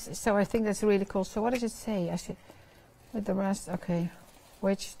think that's really cool. So what does it say? I said with the rest. Okay,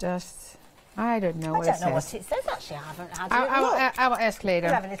 which dust? I don't know. I don't know what it says. Actually, I haven't had a look. I will ask later.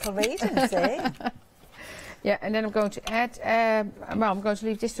 We'll have a little read and see. Yeah, and then I'm going to add. Well, I'm going to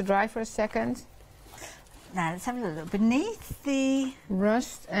leave this to dry for a second. Now let's have a look. Beneath the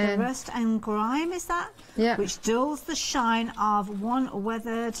rust and grime, is that? Yeah. Which dulls the shine of one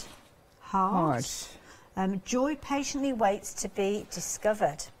weathered heart. Joy patiently waits to be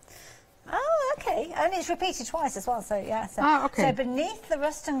discovered. Oh, okay. And it's repeated twice as well. So yeah. So, okay. So beneath the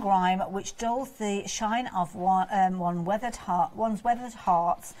rust and grime, which dulls the shine of one's weathered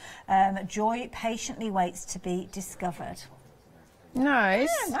hearts, joy patiently waits to be discovered. Nice.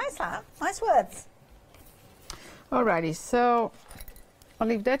 Yeah, nice that. Nice words. Alrighty, so I'll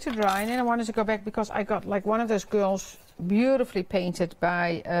leave that to dry, and then I wanted to go back because I got like one of those girls beautifully painted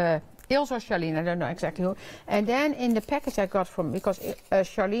by Els or Charlene, I don't know exactly who. And then in the package I got from, because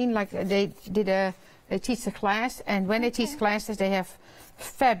Charlene, like they teach a class, and when they teach classes they have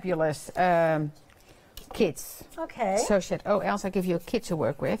fabulous kits. Okay. So she said, oh, Els, I give you a kit to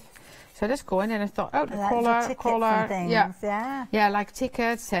work with. So that's cool. And then I thought, oh, the collar, yeah, like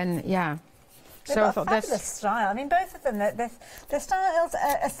tickets and yeah. They've got a fabulous style. I mean, both of them, their styles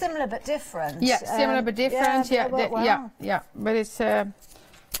are similar but different. Yeah, similar but different. Yeah. But it's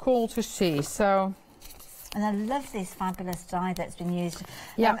cool to see. So. And I love this fabulous dye that's been used.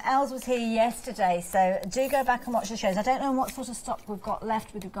 Yeah. Els was here yesterday, so do go back and watch the shows. I don't know what sort of stock we've got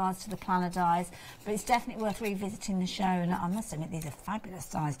left with regards to the planner dyes, but it's definitely worth revisiting the show. And I must admit, these are fabulous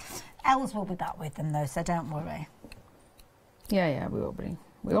dyes. Els will be back with them though, so don't worry. Yeah, we will bring.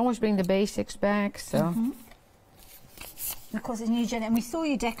 We always bring the basics back, so. And of course, it's new journey, and we saw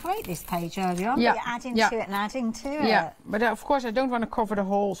you decorate this page earlier on. Yeah. But you're adding to it and adding to it. Yeah, but of course, I don't want to cover the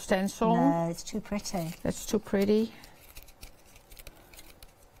whole stencil. No, it's too pretty. That's too pretty.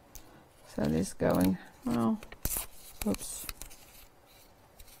 So this going. Oh, oops.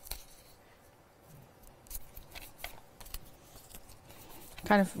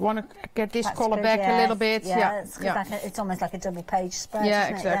 Kind of want to get this colour back a little bit. Yeah, it's almost like a double page spread. Yeah,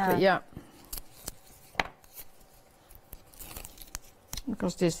 isn't exactly. It? Yeah.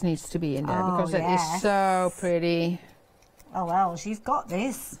 Because this needs to be in there because it is so pretty. Oh well, you've got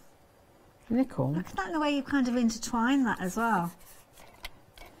this. Isn't it cool? Look at that, the way you kind of intertwine that as well.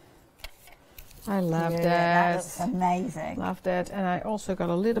 I love that. That looks amazing. Love that. And I also got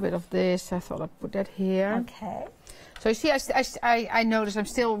a little bit of this. I thought I'd put that here. Okay. So you see, I notice I'm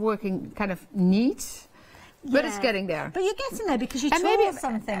still working kind of neat. But it's getting there. But you're getting there because you taught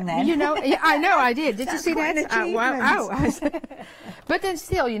something then. You know, I know I did. Did you see quite that? an achievement. Wow. But then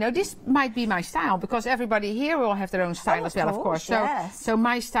still, you know, this might be my style because everybody here will have their own style as well, of course. So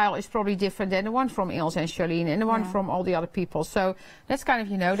my style is probably different than the one from Els and Charlene and the one from all the other people. So that's kind of,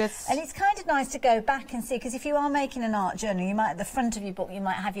 you know, that's... And it's kind of nice to go back and see, because if you are making an art journal, you might, at the front of your book, you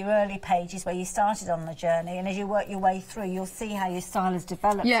might have your early pages where you started on the journey, and as you work your way through, you'll see how your style has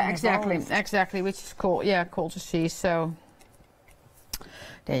developed. Yeah, exactly, which is cool. Yeah, cool to see. So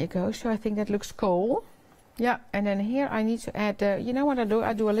there you go. So I think that looks cool. Yeah, and then here I need to add, you know what I do?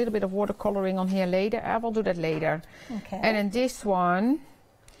 I do a little bit of watercoloring on here later. I will do that later. Okay. And then this one,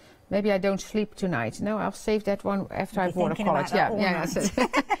 maybe I don't sleep tonight. No, I'll save that one after I've watercolored. Yeah.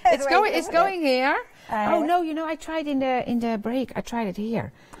 It's going here. Oh no, you know, I tried in the break. I tried it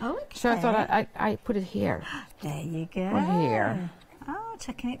here. Okay. So I thought I put it here. There you go. Or here. Oh,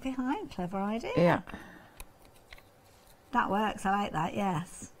 tucking it behind. Clever idea. Yeah. That works. I like that.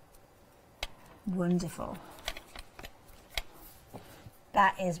 Yes. Wonderful.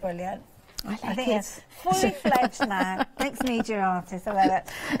 That is brilliant. I think it's fully fledged now. Mixed media artist, I love it.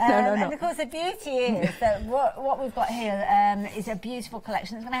 No. And of course, the beauty is that what we've got here is a beautiful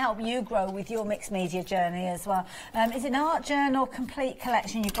collection. It's going to help you grow with your mixed media journey as well. It's an art journal complete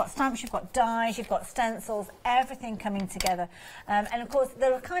collection. You've got stamps, you've got dies, you've got stencils, everything coming together. And of course,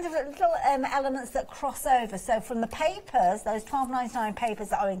 there are kind of little elements that cross over. So from the papers, those £12.99 papers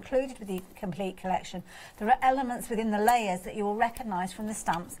that are included with the complete collection, there are elements within the layers that you will recognise from the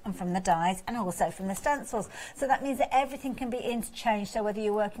stamps and from the dies, and also from the stencils. So that means that everything can be interchanged. So whether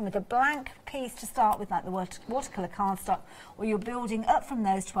you're working with a blank piece to start with, like the watercolour cardstock, or you're building up from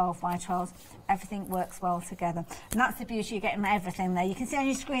those 12 by 12s, everything works well together. And that's the beauty, you're getting everything there. You can see on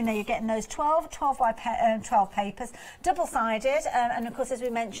your screen there, you're getting those 12 by 12 papers, double-sided, and of course, as we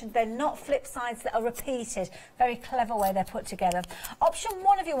mentioned, they're not flip sides that are repeated. Very clever way they're put together. Option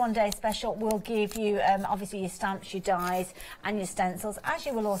 1 of your one-day special will give you, obviously, your stamps, your dies, and your stencils, as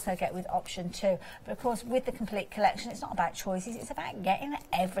you will also get with option 2. But of course, with the complete collection, it's not about choices, it's about getting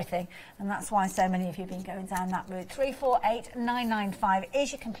everything. And that's why so many of you have been going down that route. 348995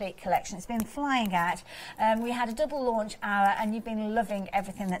 is your complete collection. It's been flying out. We had a double launch hour, and you've been loving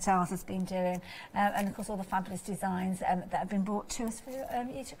everything that Els has been doing. And of course, all the fabulous designs that have been brought to us for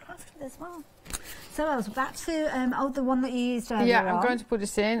you to craft with as well. So Els, back to the one that you used earlier. Yeah, I'm going to put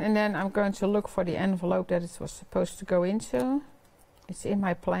this in, and then I'm going to look for the envelope that it was supposed to go into. It's in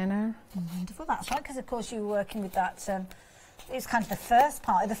my planner. Wonderful, that's right, because of course you were working with that. It's kind of the first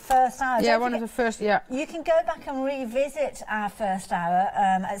part of the first hour. Yeah, one of the first, yeah. You can go back and revisit our first hour.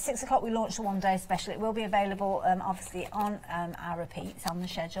 At 6 o'clock we launched a one-day special. It will be available, obviously, on our repeats on the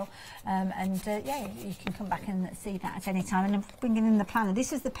schedule. Yeah, you can come back and see that at any time. And I'm bringing in the planner.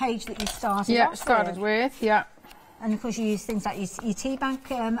 This is the page that you started with. Yeah. And of course you use things like your tea bag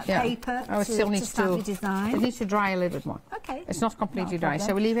paper it still needs to stamp your design. It needs to dry a little bit more. Okay. It's not completely dry,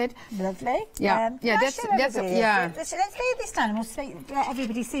 so we leave it. Lovely. Yeah. Let's leave this down and we'll let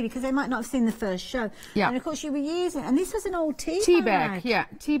everybody see, because they might not have seen the first show. Yeah. And of course you were using, and this was an old tea bag. Yeah,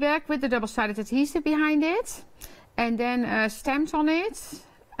 tea bag with the double-sided adhesive behind it, and then stamped on it,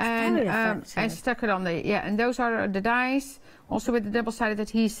 and stuck it on the and those are the dies, also with the double-sided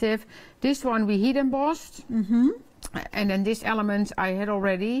adhesive. This one we heat embossed. And then this element I had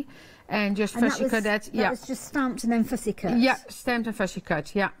already, and just fussy cut that. That was just stamped and then fussy cut. Yeah, stamped and fussy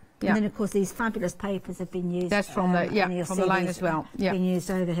cut. Yeah. And then of course these fabulous papers have been used. That's from the line as well. Yeah. Been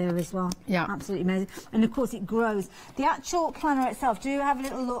used over here as well. Yeah. Absolutely amazing. And of course it grows. The actual planner itself, do have a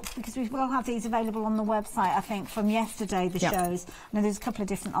little look, because we will have these available on the website, I think, from yesterday, the shows. And there's a couple of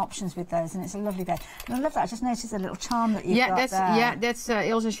different options with those, and it's a lovely day. And I love that. I just noticed a little charm that you've got there. That's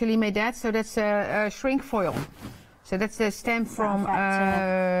Els and Shirley made that. So that's shrink foil. So that's a stamp from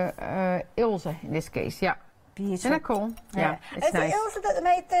Ilse in this case, yeah. Beautiful. Isn't that cool? Yeah, it's Is nice. it Ilse that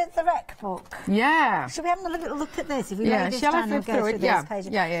made the rec book? Yeah. Should we have another little look at this? If we lay this shall down I and flip go through through it? these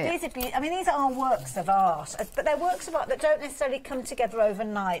pages. Yeah. These are I mean, these are works of art, but they're works of art that don't necessarily come together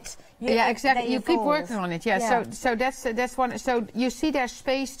overnight. Exactly. You keep working on it. Yeah. So that's one. So you see there's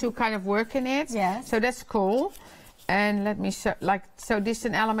space to kind of work in it. Yeah. So that's cool. And let me show. So this is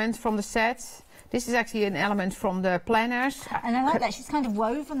an element from the set. This is actually an element from the planners. And I like that. She's kind of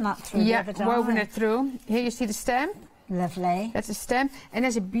woven that through the other die. Woven it through. Here you see the stamp. Lovely. That's a stamp. And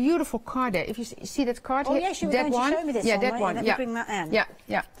there's a beautiful card there. If you see that card here. Oh, yes, you were going to show me this one. That one. Let me bring that in.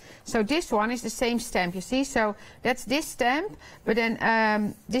 Yeah. So this one is the same stamp, you see. So that's this stamp. But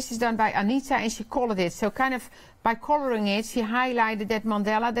then this is done by Anita, and she colored it. So kind of by coloring it, she highlighted that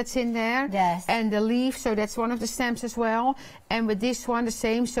mandala that's in there. Yes. And the leaf, so that's one of the stamps as well. And with this one, the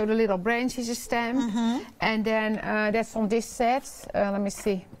same. So the little branch is a stamp. And then that's on this set. Let me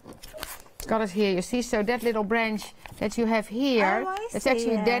see. Got it here, you see. So that little branch that you have here, it's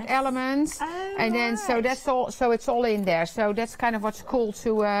actually that element. And then so that's all. So it's all in there. So that's kind of what's cool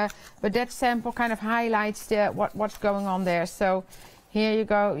to. But that sample kind of highlights what's going on there. So here you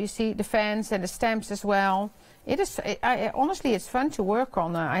go. You see the fans and the stamps as well. It is. Honestly, it's fun to work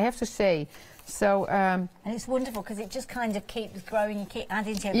on. I have to say. So and it's wonderful because it just kind of keeps growing. You keep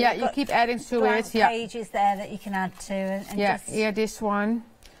adding to it. Yeah, you keep adding to it. Yeah. Pages there that you can add to. And this one.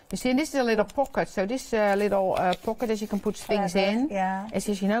 You see, and this is a little pocket. So this little pocket that you can put things in. Yeah. It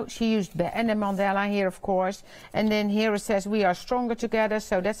says, you know, she used and the mandala here, of course. And then here it says, we are stronger together.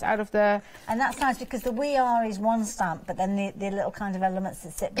 So that's out of the... And that's nice because the we are is one stamp, but then the little kind of elements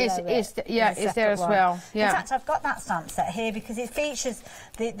that sit below is there as well. Yeah. In fact, I've got that stamp set here because it features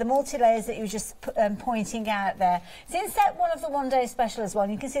the multi-layers that you were just pointing out there. It's in set 1 of the one-day special as well.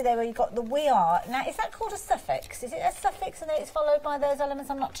 And you can see there where you've got the we are. Now, is that called a suffix? Is it a suffix and then it's followed by those elements?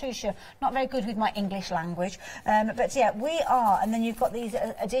 I'm not too sure. Not very good with my English language. But yeah, we are, and then you've got these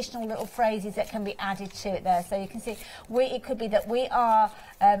additional little phrases that can be added to it there. So you can see it could be that we are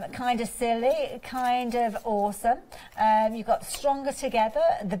kind of silly, kind of awesome. You've got stronger together,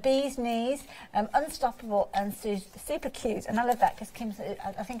 the bee's knees, unstoppable and super cute. And I love that because Kim,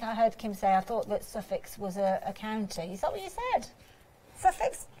 I think I heard Kim say, I thought that suffix was a county. Is that what you said?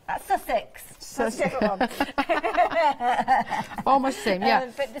 Suffix? That's Sussex. That's a different one. Almost same, yeah.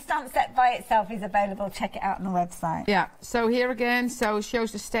 But the stamp set by itself is available. Check it out on the website. Yeah, so here again, so it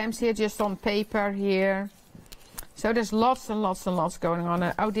shows the stamps here just on paper here. So there's lots and lots and lots going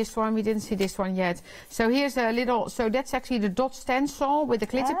on. Oh, this one, we didn't see this one yet. So here's a little, so that's actually the dot stencil with the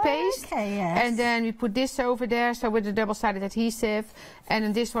glitter paste. Okay, yes. And then we put this over there, so with the double-sided adhesive. And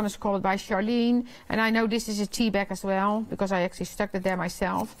then this one is colored by Charlene. And I know this is a tea bag as well, because I actually stuck it there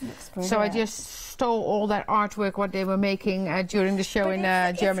myself. So I just stole all that artwork, what they were making during the show in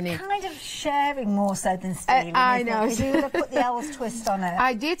Germany. It's kind of sharing more so than stealing. I know. Because you would have put the L's twist on it.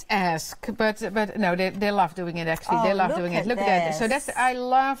 I did ask, but no, they love doing it actually. Oh, they love doing it. Look at that. So this. I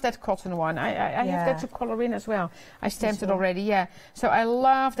love that cotton one. I have that to color in as well. I stamped it already, yeah. So I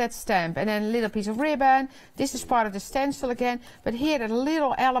love that stamp. And then a little piece of ribbon. This is part of the stencil again. But here, that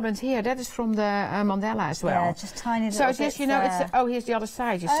little element here, that is from the mandala as well. Yeah, just tiny little So it's just, you know, it's here's the other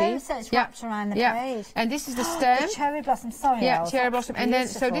side, you see? So it's wrapped around the page. And this is the stamp. The cherry blossom, sorry. Yeah, cherry blossom. And then,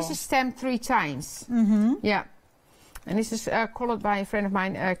 so this is stamped 3 times. Mm-hmm. Yeah. And this is colored by a friend of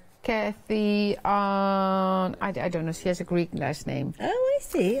mine, Kathy, I don't know, she has a Greek last name. Oh, I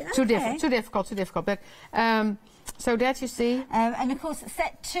see. Okay. Too difficult. But so that you see. And of course,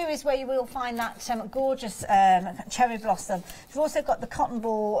 set 2 is where you will find that gorgeous cherry blossom. You've also got the cotton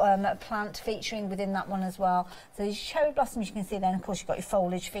ball plant featuring within that one as well. So these cherry blossoms you can see there, and of course you've got your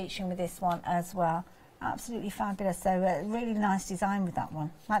foliage featuring with this one as well. Absolutely fabulous. So really nice design with that one,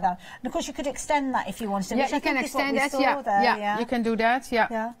 like that. And of course you could extend that if you wanted to. Yeah, you can extend that. Yeah, you can do that.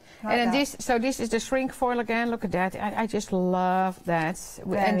 Yeah. Like and then this is the shrink foil again. Look at that. I just love that.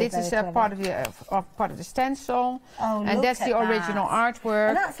 And this is part of the stencil. Oh, and that's the original artwork.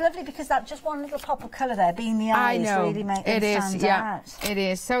 And that's lovely because that just one little pop of colour there, being the eyes, really makes it stand out. It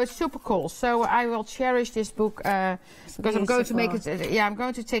is. So it's super cool. So I will cherish this book because I'm going to make it. I'm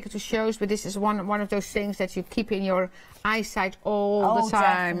going to take it to shows. But this is one of those things that you keep in your eyesight all the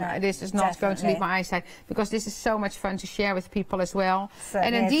time. This is not going to leave my eyesight because this is so much fun to share with people as well.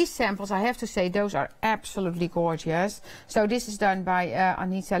 And then these samples, I have to say, those are absolutely gorgeous. So this is done by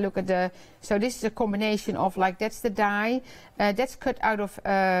Anita. Look at so this is a combination of, like, that's the die, that's cut out of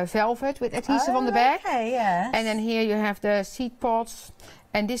velvet with adhesive on the back. Okay, yes. And then here you have the seed pods,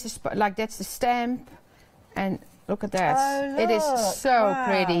 and this is like, that's the stamp, and look at that. Oh, look. It is so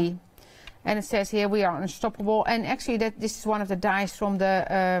pretty. And it says here, we are unstoppable. And actually, this is one of the dies from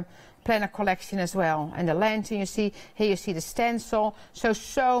the planner collection as well. And the lantern, you see, here you see the stencil.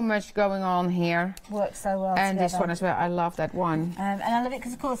 So much going on here. Works so well And together. this one as well, I love that one. And I love it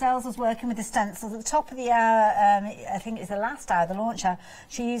because, of course, Els was working with the stencils. At the top of the hour, I think it's the last hour, the launch hour,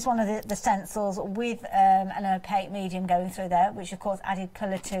 she used one of the stencils with an opaque medium going through there, which, of course, added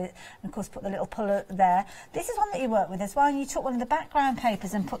colour to it, and, of course, put the little puller there. This is one that you worked with as well, and you took one of the background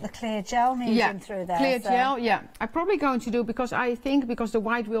papers and put the clear gel medium through there. Clear gel, yeah. I'm probably going to do, because the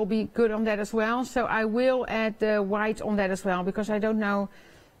white will be good on that as well, so I will add the white on that as well, because I don't know,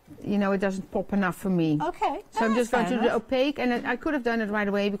 you know, it doesn't pop enough for me. Okay. So I'm just going to do the opaque, and I could have done it right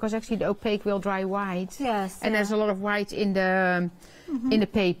away, because actually the opaque will dry white. Yes. And there's a lot of white in the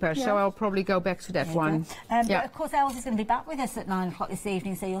paper, so I'll probably go back to that one. But of course, Els is going to be back with us at 9 o'clock this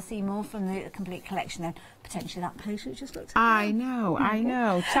evening, so you'll see more from the complete collection then. Potentially that page that just looked at. I know.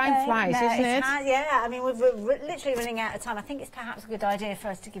 Time flies, isn't it? Yeah, I mean, we're literally running out of time. I think it's perhaps a good idea for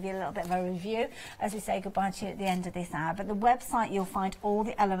us to give you a little bit of a review as we say goodbye to you at the end of this hour. But the website, you'll find all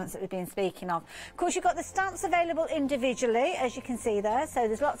the elements that we've been speaking of. Of course, you've got the stamps available individually, as you can see there. So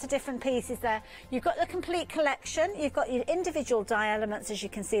there's lots of different pieces there. You've got the complete collection. You've got your individual die elements, as you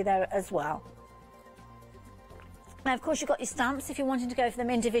can see there as well. Now, of course, you've got your stamps. If you're wanting to go for them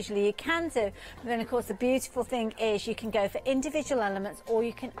individually, you can do. But then, of course, the beautiful thing is you can go for individual elements, or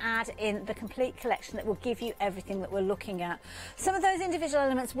you can add in the complete collection that will give you everything that we're looking at. Some of those individual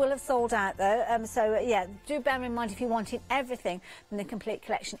elements will have sold out, though. Yeah, do bear in mind if you're wanting everything, then the complete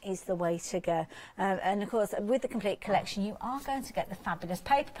collection is the way to go. And, of course, with the complete collection, you are going to get the fabulous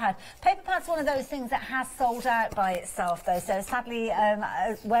paper pad. Paper pad's one of those things that has sold out by itself, though. So, sadly,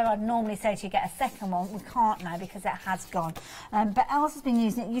 where I'd normally say to you get a second one, we can't now because it has gone. But Els has been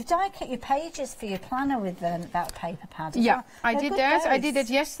using it. You've die-cut your pages for your planner with that paper pad. Yeah, I They're did good that. days. I did it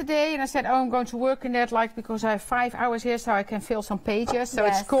yesterday, and I said, oh, I'm going to work in that, like, because I have 5 hours here, so I can fill some pages. So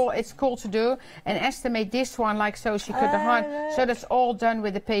Yes. it's cool. It's cool to do. And Esther made this one, like, so she could so that's all done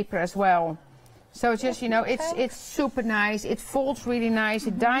with the paper as well. So it's just, you know, it's super nice. It folds really nice.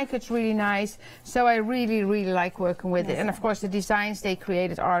 The die cuts really nice. So I really, really like working with it. And of course, the designs they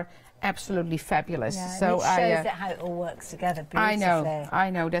created are absolutely fabulous. Yeah, so and it shows how it all works together beautifully.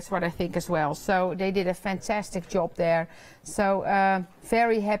 I know, that's what I think as well. So they did a fantastic job there. So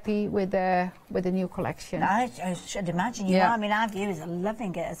very happy with the new collection. I should imagine you are. I mean, our viewers are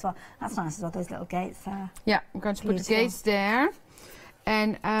loving it as well. That's nice as well, those little gates there. Yeah, I'm going to put the gates there.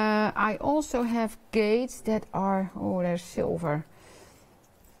 And I also have gates that are, they're silver.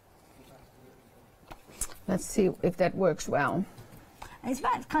 Let's see if that works well. It's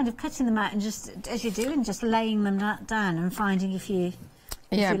about kind of cutting them out and just, as you do, and just laying them down and finding if you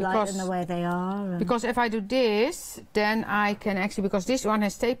like them the way they are. Because if I do this, then I can actually, because this one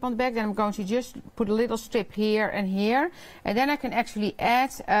has tape on the back, then I'm going to just put a little strip here and here. And then I can actually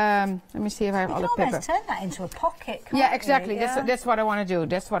add, let me see if I have other paper. You can almost turn that into a pocket, can't Yeah, exactly. you? That's what I want to do.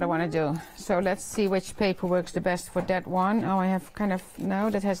 That's what I want to do. So let's see which paper works the best for that one. Oh, I have kind of, no,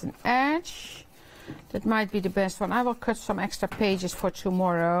 that has an edge. That might be the best one. I will cut some extra pages for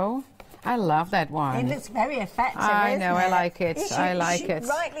tomorrow. I love that one. It looks very effective. I know, isn't it? I like it. I like it.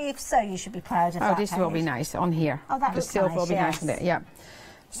 Rightly, if so, you should be proud of that. Oh, this will be nice on here. Oh, that the looks silver nice, will be nice on there. Yeah.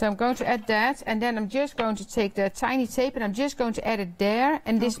 So I'm going to add that, and then I'm just going to take the tiny tape and I'm just going to add it there.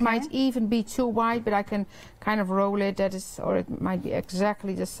 And this might even be too wide, but I can kind of roll it. That is, or it might be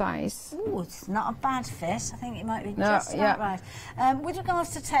exactly the size. Ooh, it's not a bad fit. I think it might be just about right. With regards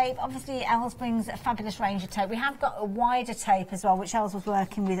to tape, obviously Els brings a fabulous range of tape. We have got a wider tape as well, which Els was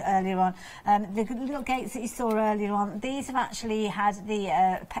working with earlier on. The little gates that you saw earlier on, these have actually had the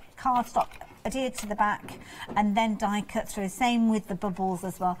cardstock adhered to the back and then die cut through. Same with the bubbles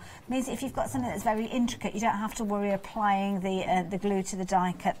as well. Means if you've got something that's very intricate, you don't have to worry applying the glue to the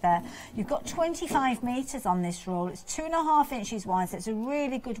die cut there. You've got 25 metres on this roll. It's 2.5 inches wide, so it's a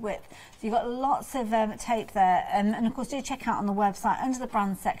really good width. So you've got lots of tape there, and of course do check out on the website under the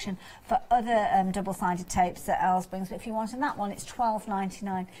brand section for other double-sided tapes that Els brings. But if you wanted that one, it's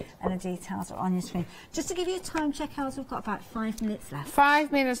 $12.99, and the details are on your screen. Just to give you a time check, Els, we've got about 5 minutes left.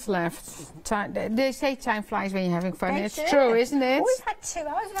 5 minutes left. They say time flies when you're having fun. It's true, isn't it? Oh, we've had 2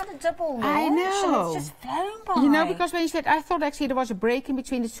 hours. We've had a double launch. I know. It's just flown by. You know, because when you said, I thought actually there was a break in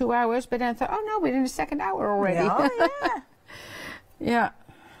between the 2 hours, but then I thought, oh no, we're in the second hour already. Yeah. Yeah.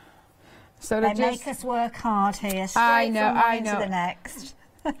 So they make us work hard here. Straight from one to the next.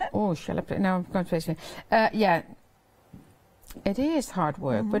 Oh, shall I play? No, I'm going to play. Yeah. It is hard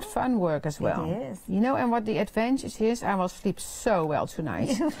work, but fun work as well. It is. You know, and what the advantage is, I will sleep so well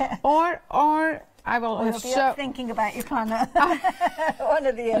tonight. or I will have be up thinking about your planner. One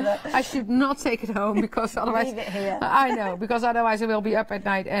or the other. I should not take it home because otherwise leave it here. I know, because otherwise I will be up at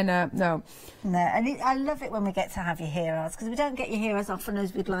night and no. No, and I love it when we get to have you here, Els, because we don't get you here as often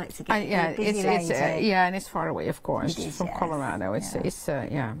as we'd like to get. Yeah, and it's far away, of course, from Colorado. It's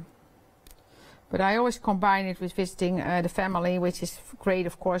yeah. But I always combine it with visiting the family, which is great,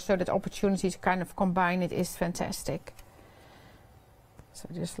 of course. So that opportunity to kind of combine it is fantastic. So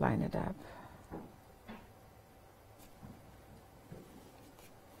just line it up.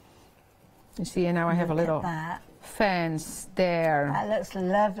 You see, and now I have a little fence there. That looks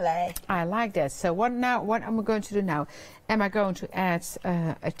lovely. I like that. So what am I going to do now? Am I going to add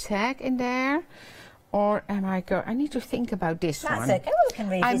a tag in there? Or am I going? I need to think about this one. That's okay. Well, we can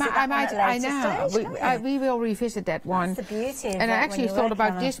revisit that at a later stage. We will revisit that one. That's the beauty of it. And I actually thought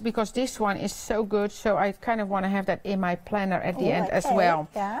about this because this one is so good. So I kind of want to have that in my planner at the end as well.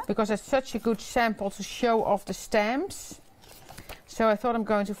 Yeah. Because it's such a good sample to show off the stamps. So I thought I'm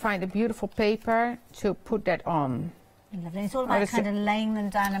going to find a beautiful paper to put that on. Lovely. It's all about kind of laying them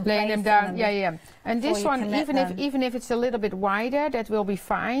down and laying them down. Yeah. And this one, even if it's a little bit wider, that will be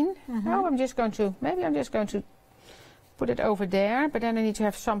fine. Oh, maybe I'm just going to put it over there, but then I need to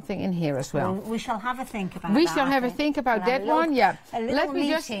have something in here as well. We shall have a think about that. We shall have a think about that one, yeah. Let me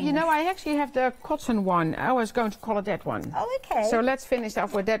just, you know, I actually have the cotton one. I was going to call it that one. Oh, okay. So let's finish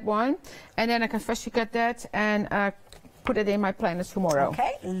off with that one, and then I can first get that and put it in my planner tomorrow.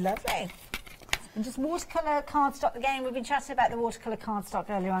 Okay, lovely. And just watercolour cardstock again. We've been chatting about the watercolour cardstock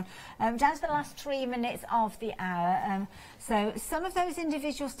earlier on. Down to the last 3 minutes of the hour. So some of those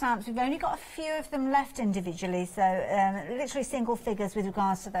individual stamps, we've only got a few of them left individually, so literally single figures with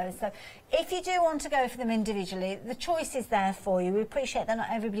regards to those. So if you do want to go for them individually, the choice is there for you. We appreciate that not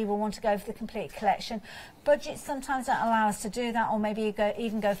everybody will want to go for the complete collection. Budgets sometimes don't allow us to do that, or maybe you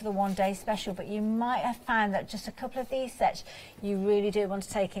even go for the one-day special, but you might have found that just a couple of these sets you really do want to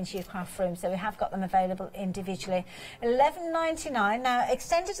take into your craft room. So we have got them available individually. $11.99. Now,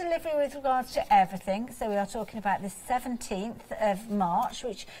 extended delivery with regards to everything. So we are talking about the 17th of March,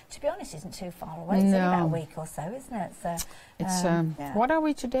 which, to be honest, isn't too far away. It's only about a week or so, isn't it? So it's yeah. What are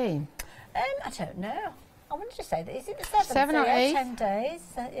we today? I don't know. I wanted to say that. Is it the 7th? 7 or 8? 10 days.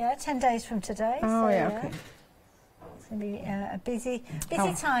 Yeah, 10 days from today. Oh, so, yeah, okay. It's going to be a busy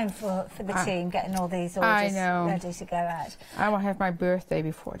time for the team getting all these orders ready to go out. I will have my birthday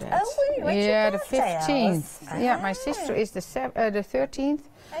before that. Oh, really? When's yeah, your the birthday, 15th. Yeah, my sister is the 13th.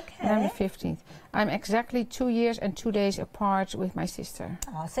 Okay. And I'm the 15th. I'm exactly 2 years and 2 days apart with my sister.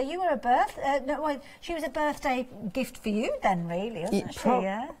 Oh, so you were she was a birthday gift for you then, really, wasn't she?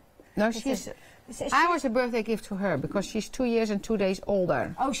 Yeah. No, I was a birthday gift to her because she's 2 years and 2 days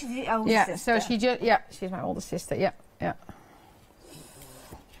older. Oh, she's the older sister. So she's my older sister. Yeah, yeah.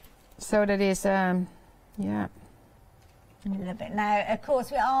 So that is, yeah. A little bit. Now, of course,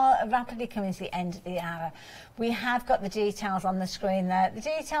 we are rapidly coming to the end of the hour. We have got the details on the screen there. The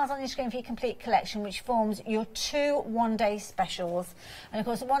details on your screen for your complete collection, which forms your 2 one-day specials. And, of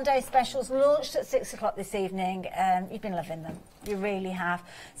course, the one-day specials launched at 6 o'clock this evening. You've been loving them. You really have.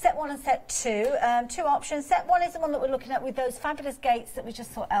 Set 1 and set 2. 2 options. Set 1 is the one that we're looking at with those fabulous gates that we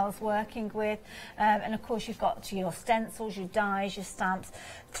just saw Els working with. And, of course, you've got your stencils, your dies, your stamps.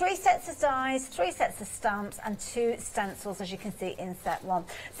 3 sets of dies, 3 sets of stamps, and 2 stencils, as you can see in set 1.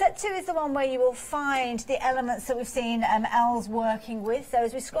 Set 2 is the one where you will find the elements that we've seen Els working with. So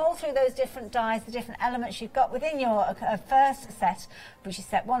as we scroll through those different dies, the different elements you've got within your first set, which is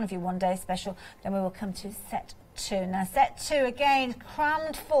set 1 of your one-day special, then we will come to set 2. Now set 2 again,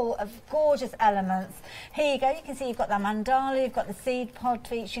 crammed full of gorgeous elements. Here you go, you can see you've got that mandala, you've got the seed pod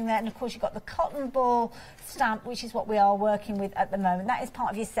featuring there, and of course you've got the cotton ball stamp, which is what we are working with at the moment. That is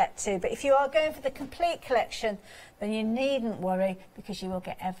part of your set 2, but if you are going for the complete collection, then you needn't worry because you will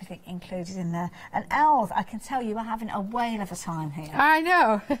get everything included in there. And Els, I can tell you are having a whale of a time here. I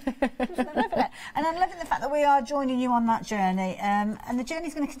know. I'm loving it. And I'm loving the fact that we are joining you on that journey. And the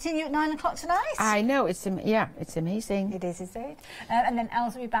journey's going to continue at 9 o'clock tonight. I know. It's amazing. It is indeed. And then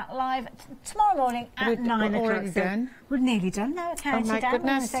Els will be back live tomorrow morning at 9 o'clock. We're already done? We're nearly done now. Oh my goodness. We're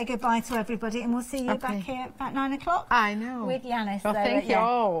going to say goodbye to everybody and we'll see you back here at about 9 o'clock. I know. With Yanis. Well, thank you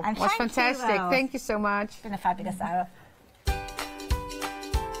all. It was fantastic. Thank you so much. It's been a fabulous hour.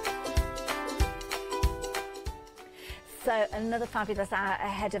 So another fabulous hour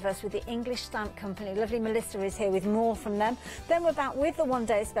ahead of us with the English Stamp Company. Lovely Melissa is here with more from them. Then we're back with the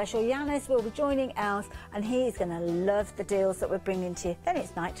one-day special. Yanis will be joining Els and he's going to love the deals that we're bringing to you. Then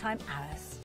it's nighttime hours.